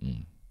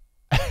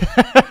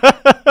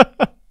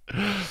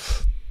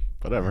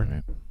 Whatever.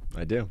 Right.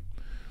 I do.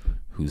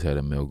 Who's had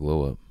a male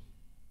glow up?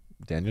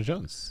 Daniel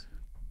Jones.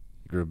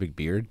 He grew a big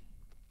beard.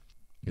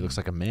 He looks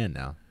like a man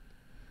now.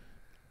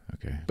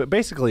 Okay. But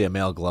basically, a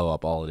male glow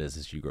up, all it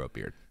is you grow a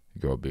beard.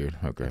 You grow a beard.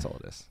 Okay. That's all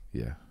it is.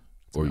 Yeah.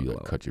 It's Or a male you like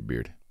glow cut your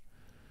beard.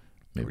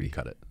 Maybe Maybe you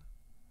cut it.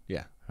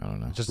 Yeah. I don't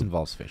know. It just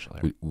involves facial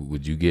hair.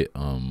 Would you get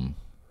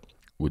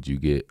Would you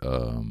get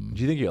Do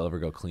you think you'll ever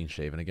go clean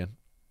shaven again?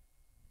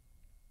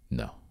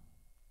 No.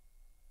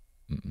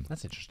 Mm-mm.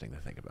 That's interesting to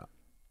think about.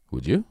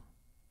 Would you?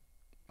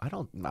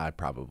 I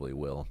probably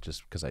will,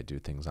 just because I do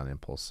things on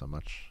impulse so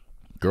much.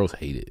 Girls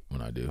hate it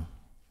when I do.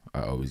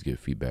 I always get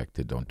feedback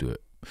that don't do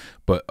it.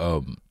 But I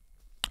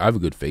have a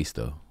good face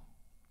though.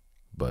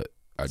 But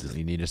I just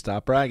You need to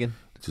stop bragging.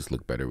 just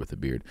look better with a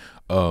beard.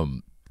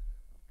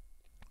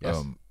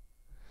 Yes.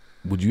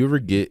 Would you ever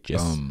get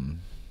Yes.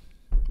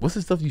 what's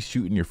the stuff you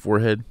shoot in your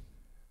forehead?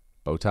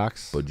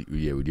 Botox? Would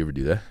you ever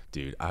do that?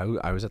 Dude,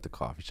 I was at the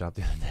coffee shop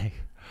the other day,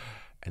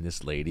 and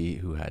this lady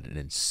who had an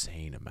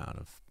insane amount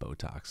of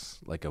Botox,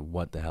 like a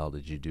what the hell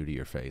did you do to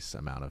your face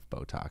amount of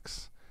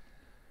Botox,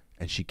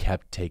 and she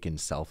kept taking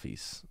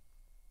selfies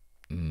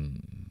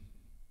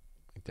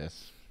like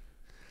this,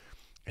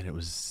 and it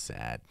was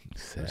sad.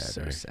 It was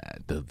so right?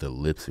 sad. The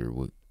lips are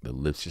what the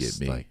lips Just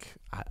get me. like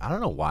I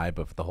don't know why,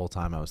 but for the whole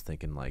time I was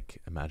thinking like,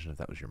 imagine if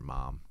that was your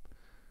mom.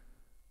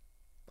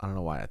 I don't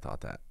know why I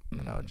thought that,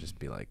 but I would just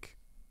be like,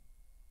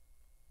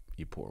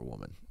 you poor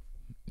woman.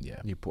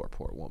 Yeah. You poor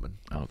woman.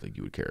 I don't think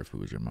you would care if it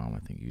was your mom. I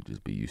think you'd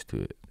just be used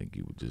to it. I think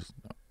you would just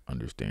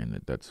understand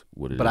that that's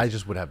what it is. But I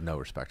just would have no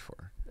respect for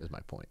her, is my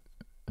point.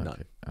 None.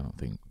 Okay. I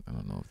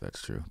don't know if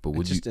that's true. But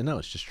No,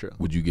 it's just true.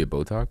 would you get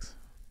Botox?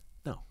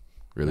 No.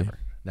 Really?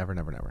 Never.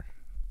 Bro.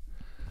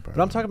 But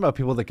I'm talking about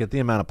people that get the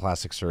amount of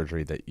plastic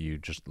surgery that you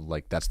just,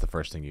 like, that's the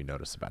first thing you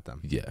notice about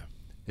them. Yeah.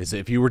 Is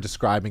if you were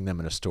describing them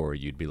in a story,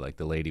 you'd be like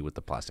the lady with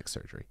the plastic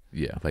surgery.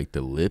 Yeah. Like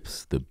the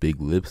lips, the big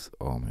lips.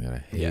 Oh my God. I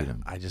hate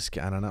them. I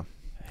don't know.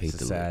 Hate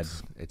the sad.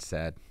 lips. It's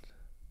sad.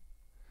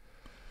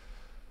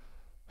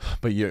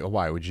 But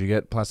why would you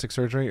get plastic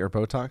surgery or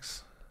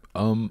Botox? I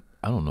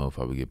don't know if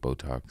I would get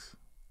Botox.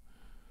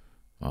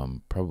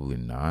 Probably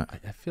not.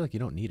 I feel like you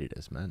don't need it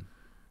as men.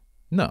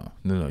 No,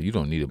 you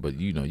don't need it, but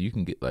you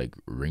can get like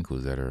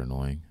wrinkles that are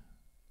annoying.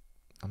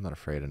 I'm not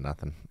afraid of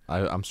nothing.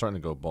 I'm starting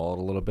to go bald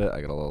a little bit.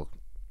 I got a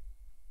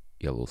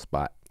little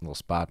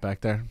spot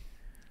back there.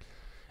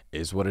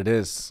 Is what it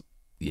is.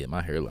 Yeah,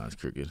 my hairline's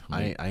crooked.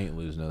 I ain't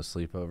lose no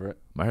sleep over it.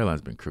 My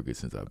hairline's been crooked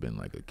since I've been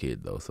like a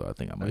kid though, so I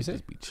think I might see?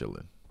 just be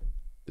chilling.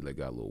 It like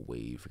got a little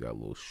wave, got a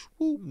little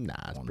swoop. Nah,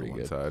 it's on pretty the one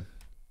good. side.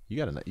 You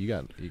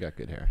got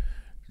good hair.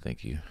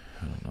 Thank you.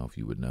 I don't know if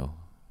you would know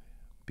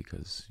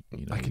because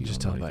I can you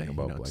just don't tell know by anything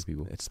about black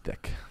people. It's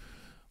thick.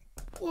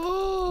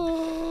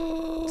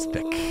 Whoa, It's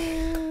thick.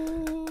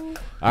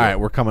 All right,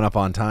 we're coming up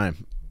on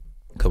time.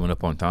 Coming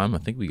up on time. I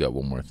think we got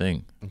one more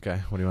thing.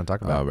 Okay, what do you want to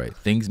talk about? All right,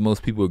 things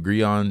most people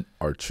agree on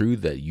are true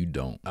that you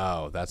don't.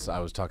 Oh, I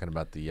was talking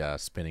about the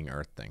spinning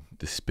Earth thing.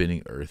 The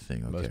spinning Earth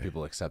thing. Okay. Most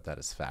people accept that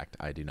as fact.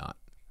 I do not.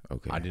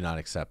 Okay. I do not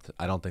accept.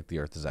 I don't think the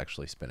Earth is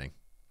actually spinning.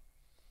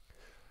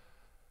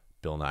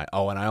 Bill Nye.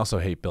 Oh, and I also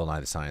hate Bill Nye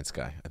the Science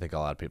Guy. I think a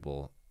lot of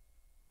people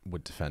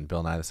would defend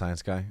Bill Nye the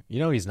Science Guy. You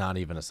know, he's not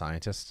even a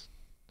scientist.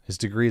 His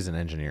degree is in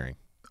engineering.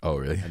 Oh,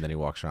 really? And then he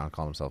walks around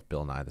calling himself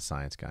Bill Nye the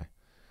Science Guy.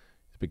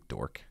 He's a big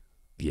dork.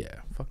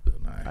 Yeah. Fuck Bill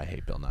Nye. I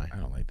hate Bill Nye. I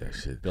don't like that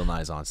shit. Bill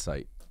Nye's on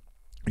site.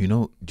 You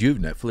know, do you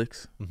have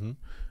Netflix? Mm-hmm.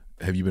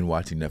 Have you been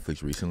watching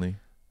Netflix recently?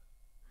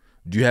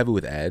 Do you have it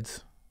with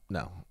ads?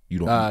 No. You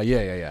don't.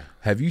 Yeah.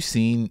 Have you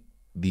seen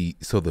the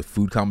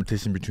food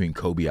competition between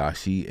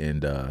Kobayashi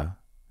and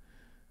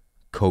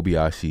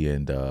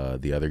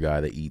the other guy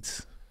that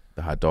eats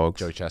the hot dogs?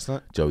 Joey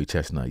Chestnut? Joey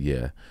Chestnut,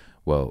 yeah.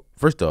 Well,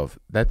 first off,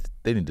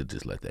 they need to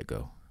just let that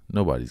go.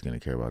 Nobody's gonna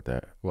care about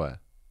that. What?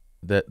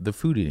 The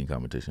food eating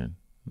competition.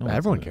 No one's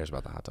Everyone gonna- cares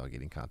about the hot dog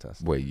eating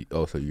contest. Wait,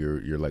 so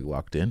you're like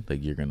locked in?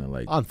 Like you're gonna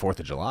like On 4th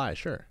of July,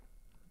 sure.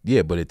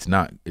 yeah, but it's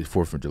not. It's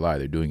 4th of July.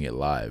 They're doing it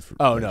live.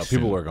 Oh, like, no. soon.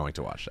 People are going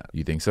to watch that.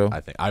 You think so? I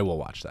think I will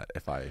watch that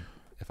if I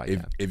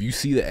can. If you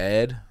see the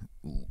ad,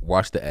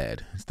 watch the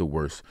ad. It's the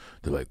worst.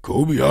 They're like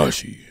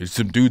Kobayashi. It's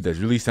some dude that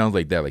really sounds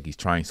like that. Like he's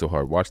trying so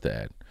hard. Watch the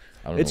ad.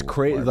 I don't It's know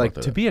crazy. why I Like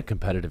brought to that be a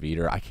competitive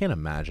eater, I can't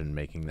imagine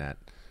making that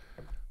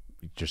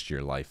just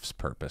your life's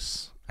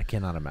purpose. I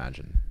cannot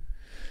imagine.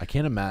 I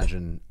can't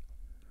imagine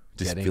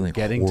Just getting feeling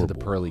to the horrible.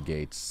 pearly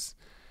gates.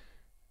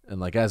 And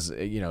like as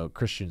you know,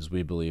 Christians,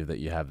 we believe that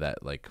you have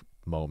that like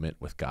moment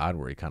with God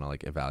where he kind of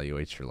like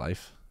evaluates your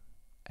life.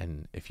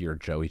 And if you're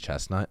Joey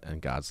Chestnut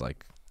and God's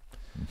like,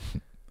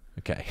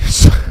 okay,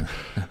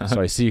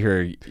 so I see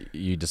here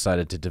you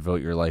decided to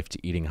devote your life to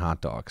eating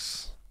hot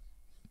dogs.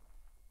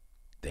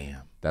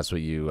 Damn. That's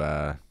what you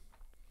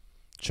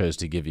chose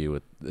to give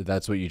you.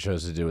 That's what you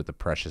chose to do with the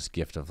precious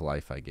gift of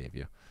life I gave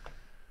you.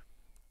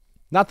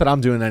 Not that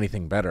I'm doing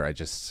anything better.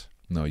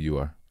 No, you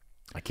are.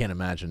 I can't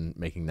imagine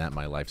making that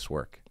my life's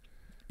work.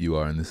 You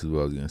are, and this is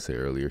what I was gonna say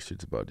earlier.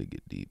 Shit's about to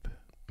get deep.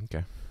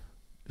 Okay.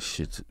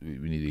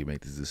 We need to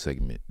make this a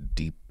segment.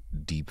 Deep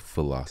deep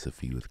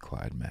philosophy with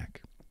Clyde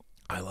Mack.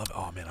 I love.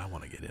 Oh man, I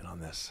want to get in on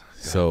this.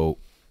 So,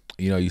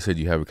 you said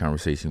you have a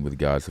conversation with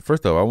God. So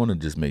first off, I want to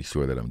just make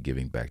sure that I'm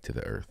giving back to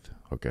the earth.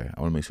 Okay,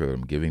 I want to make sure that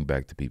I'm giving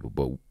back to people.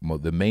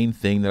 But the main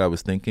thing that I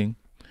was thinking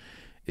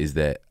is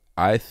that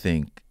I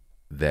think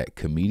that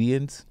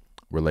comedians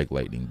were like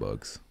lightning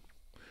bugs.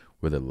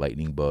 We're the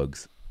lightning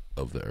bugs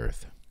of the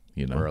earth.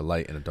 Or a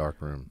light in a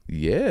dark room.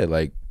 Yeah,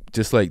 like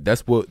just like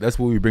that's what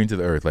we bring to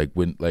the earth. Like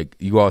when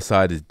you go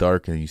outside, it's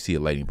dark and you see a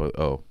lightning bug.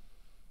 Oh,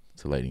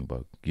 it's a lightning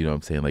bug. You know what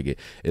I'm saying? Like it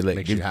like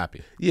makes you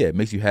happy. Yeah, it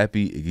makes you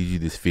happy. It gives you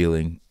this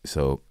feeling.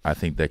 So I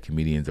think that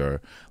comedians are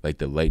like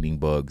the lightning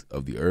bugs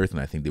of the earth, and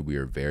I think that we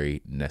are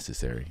very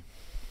necessary.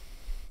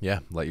 Yeah,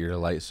 let your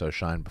light so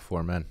shine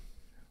before men.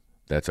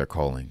 That's our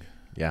calling.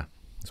 Yeah,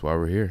 that's why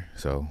we're here.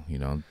 So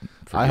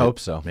I hope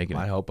so.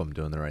 I hope I'm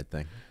doing the right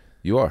thing.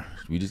 You are.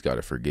 We just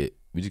gotta forget.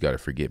 We just gotta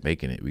forget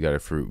making it. We gotta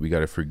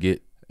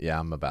forget. Yeah,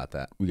 I'm about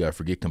that. We gotta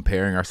forget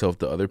comparing ourselves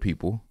to other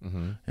people.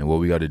 Mm-hmm. And what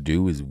we gotta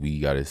do is we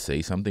gotta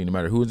say something, no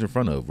matter who it's in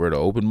front of. We're at an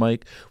open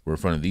mic. We're in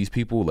front of these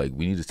people. Like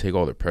we need to take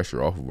all the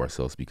pressure off of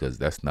ourselves because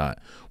that's not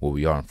what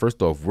we are. And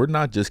first off, we're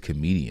not just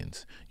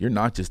comedians. You're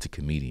not just a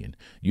comedian.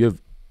 You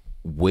have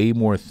way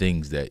more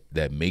things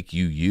that make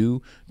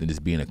you than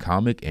just being a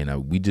comic,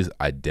 and we just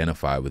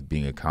identify with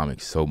being a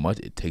comic so much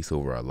it takes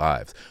over our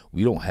lives.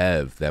 We don't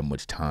have that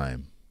much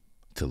time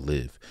to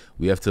live.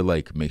 We have to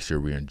like make sure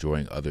we're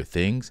enjoying other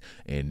things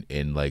and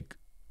like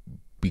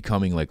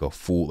becoming like a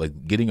fool,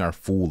 like getting our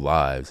full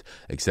lives,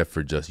 except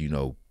for just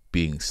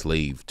being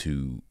slave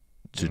to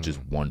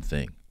just one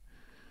thing.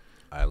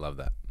 I love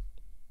that.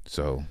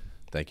 So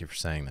thank you for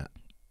saying that.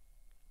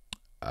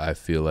 I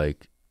feel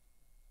like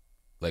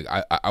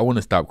I want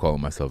to stop calling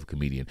myself a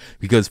comedian,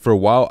 because for a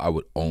while I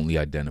would only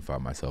identify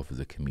myself as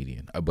a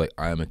comedian. I'd be like,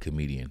 I am a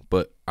comedian,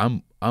 but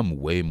I'm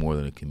way more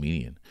than a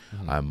comedian.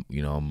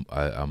 Mm-hmm.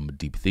 I'm a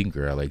deep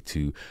thinker. I like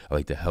to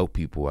help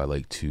people. I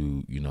like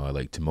to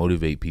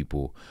motivate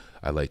people.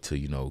 I like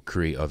to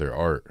create other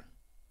art.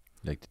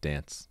 You like to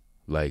dance.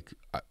 Like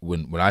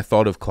when I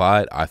thought of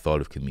Clyde, I thought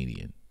of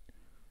comedian,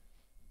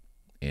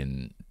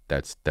 and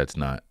that's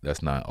not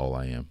all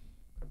I am.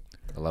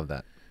 I love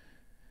that.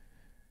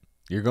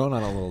 You're going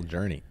on a little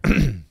journey.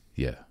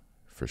 Yeah,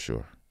 for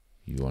sure.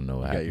 You want to know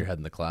what happened? Got your head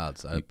in the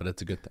clouds, but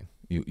it's a good thing.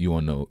 You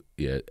want to know?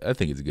 Yeah, I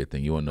think it's a good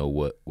thing. You want to know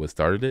what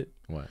started it?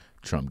 What?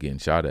 Trump getting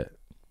shot at.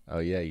 Oh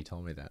yeah, you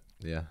told me that.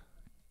 Yeah,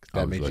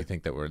 that made you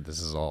think that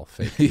this is all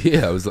fake.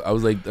 Yeah, I was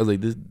like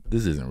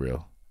this isn't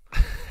real.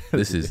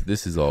 This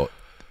is all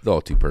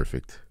too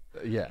perfect.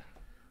 Yeah.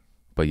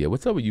 But yeah,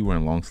 what's up with you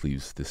wearing long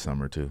sleeves this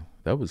summer too?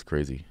 That was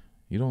crazy.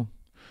 You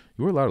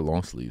wear a lot of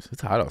long sleeves.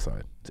 It's hot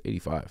outside. It's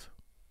 85.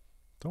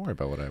 Don't worry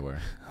about what I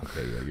wear.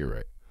 Okay, yeah, you're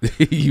right.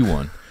 You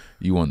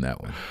won that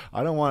one.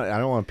 I don't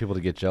want people to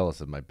get jealous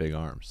of my big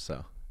arms,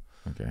 so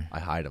okay, I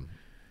hide them.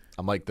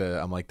 I'm like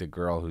the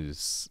girl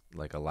who's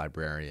like a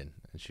librarian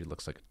and she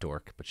looks like a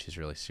dork, but she's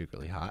really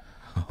secretly hot.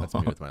 That's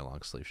me with my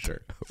long sleeve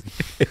shirt.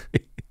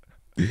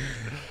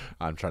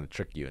 I'm trying to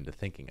trick you into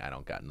thinking I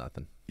don't got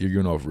nothing. You're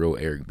going off real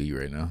Eric B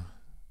right now.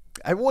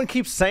 Everyone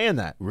keeps saying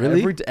that.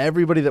 Really?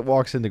 Everybody that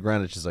walks into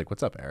Greenwich is like,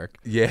 "What's up, Eric?"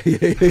 Yeah,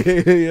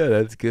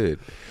 that's good.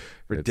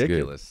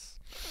 Ridiculous.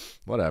 That's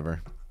good.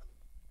 Whatever.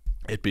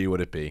 It be what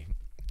it be.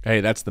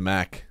 Hey, that's the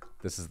Mac.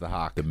 This is the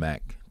Hawk. The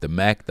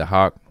Mac, the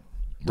Hawk.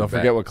 Don't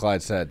forget what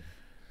Clyde said.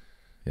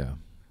 Yeah.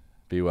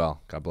 Be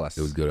well. God bless.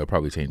 It was good. I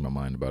probably changed my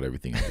mind about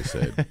everything I just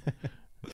said.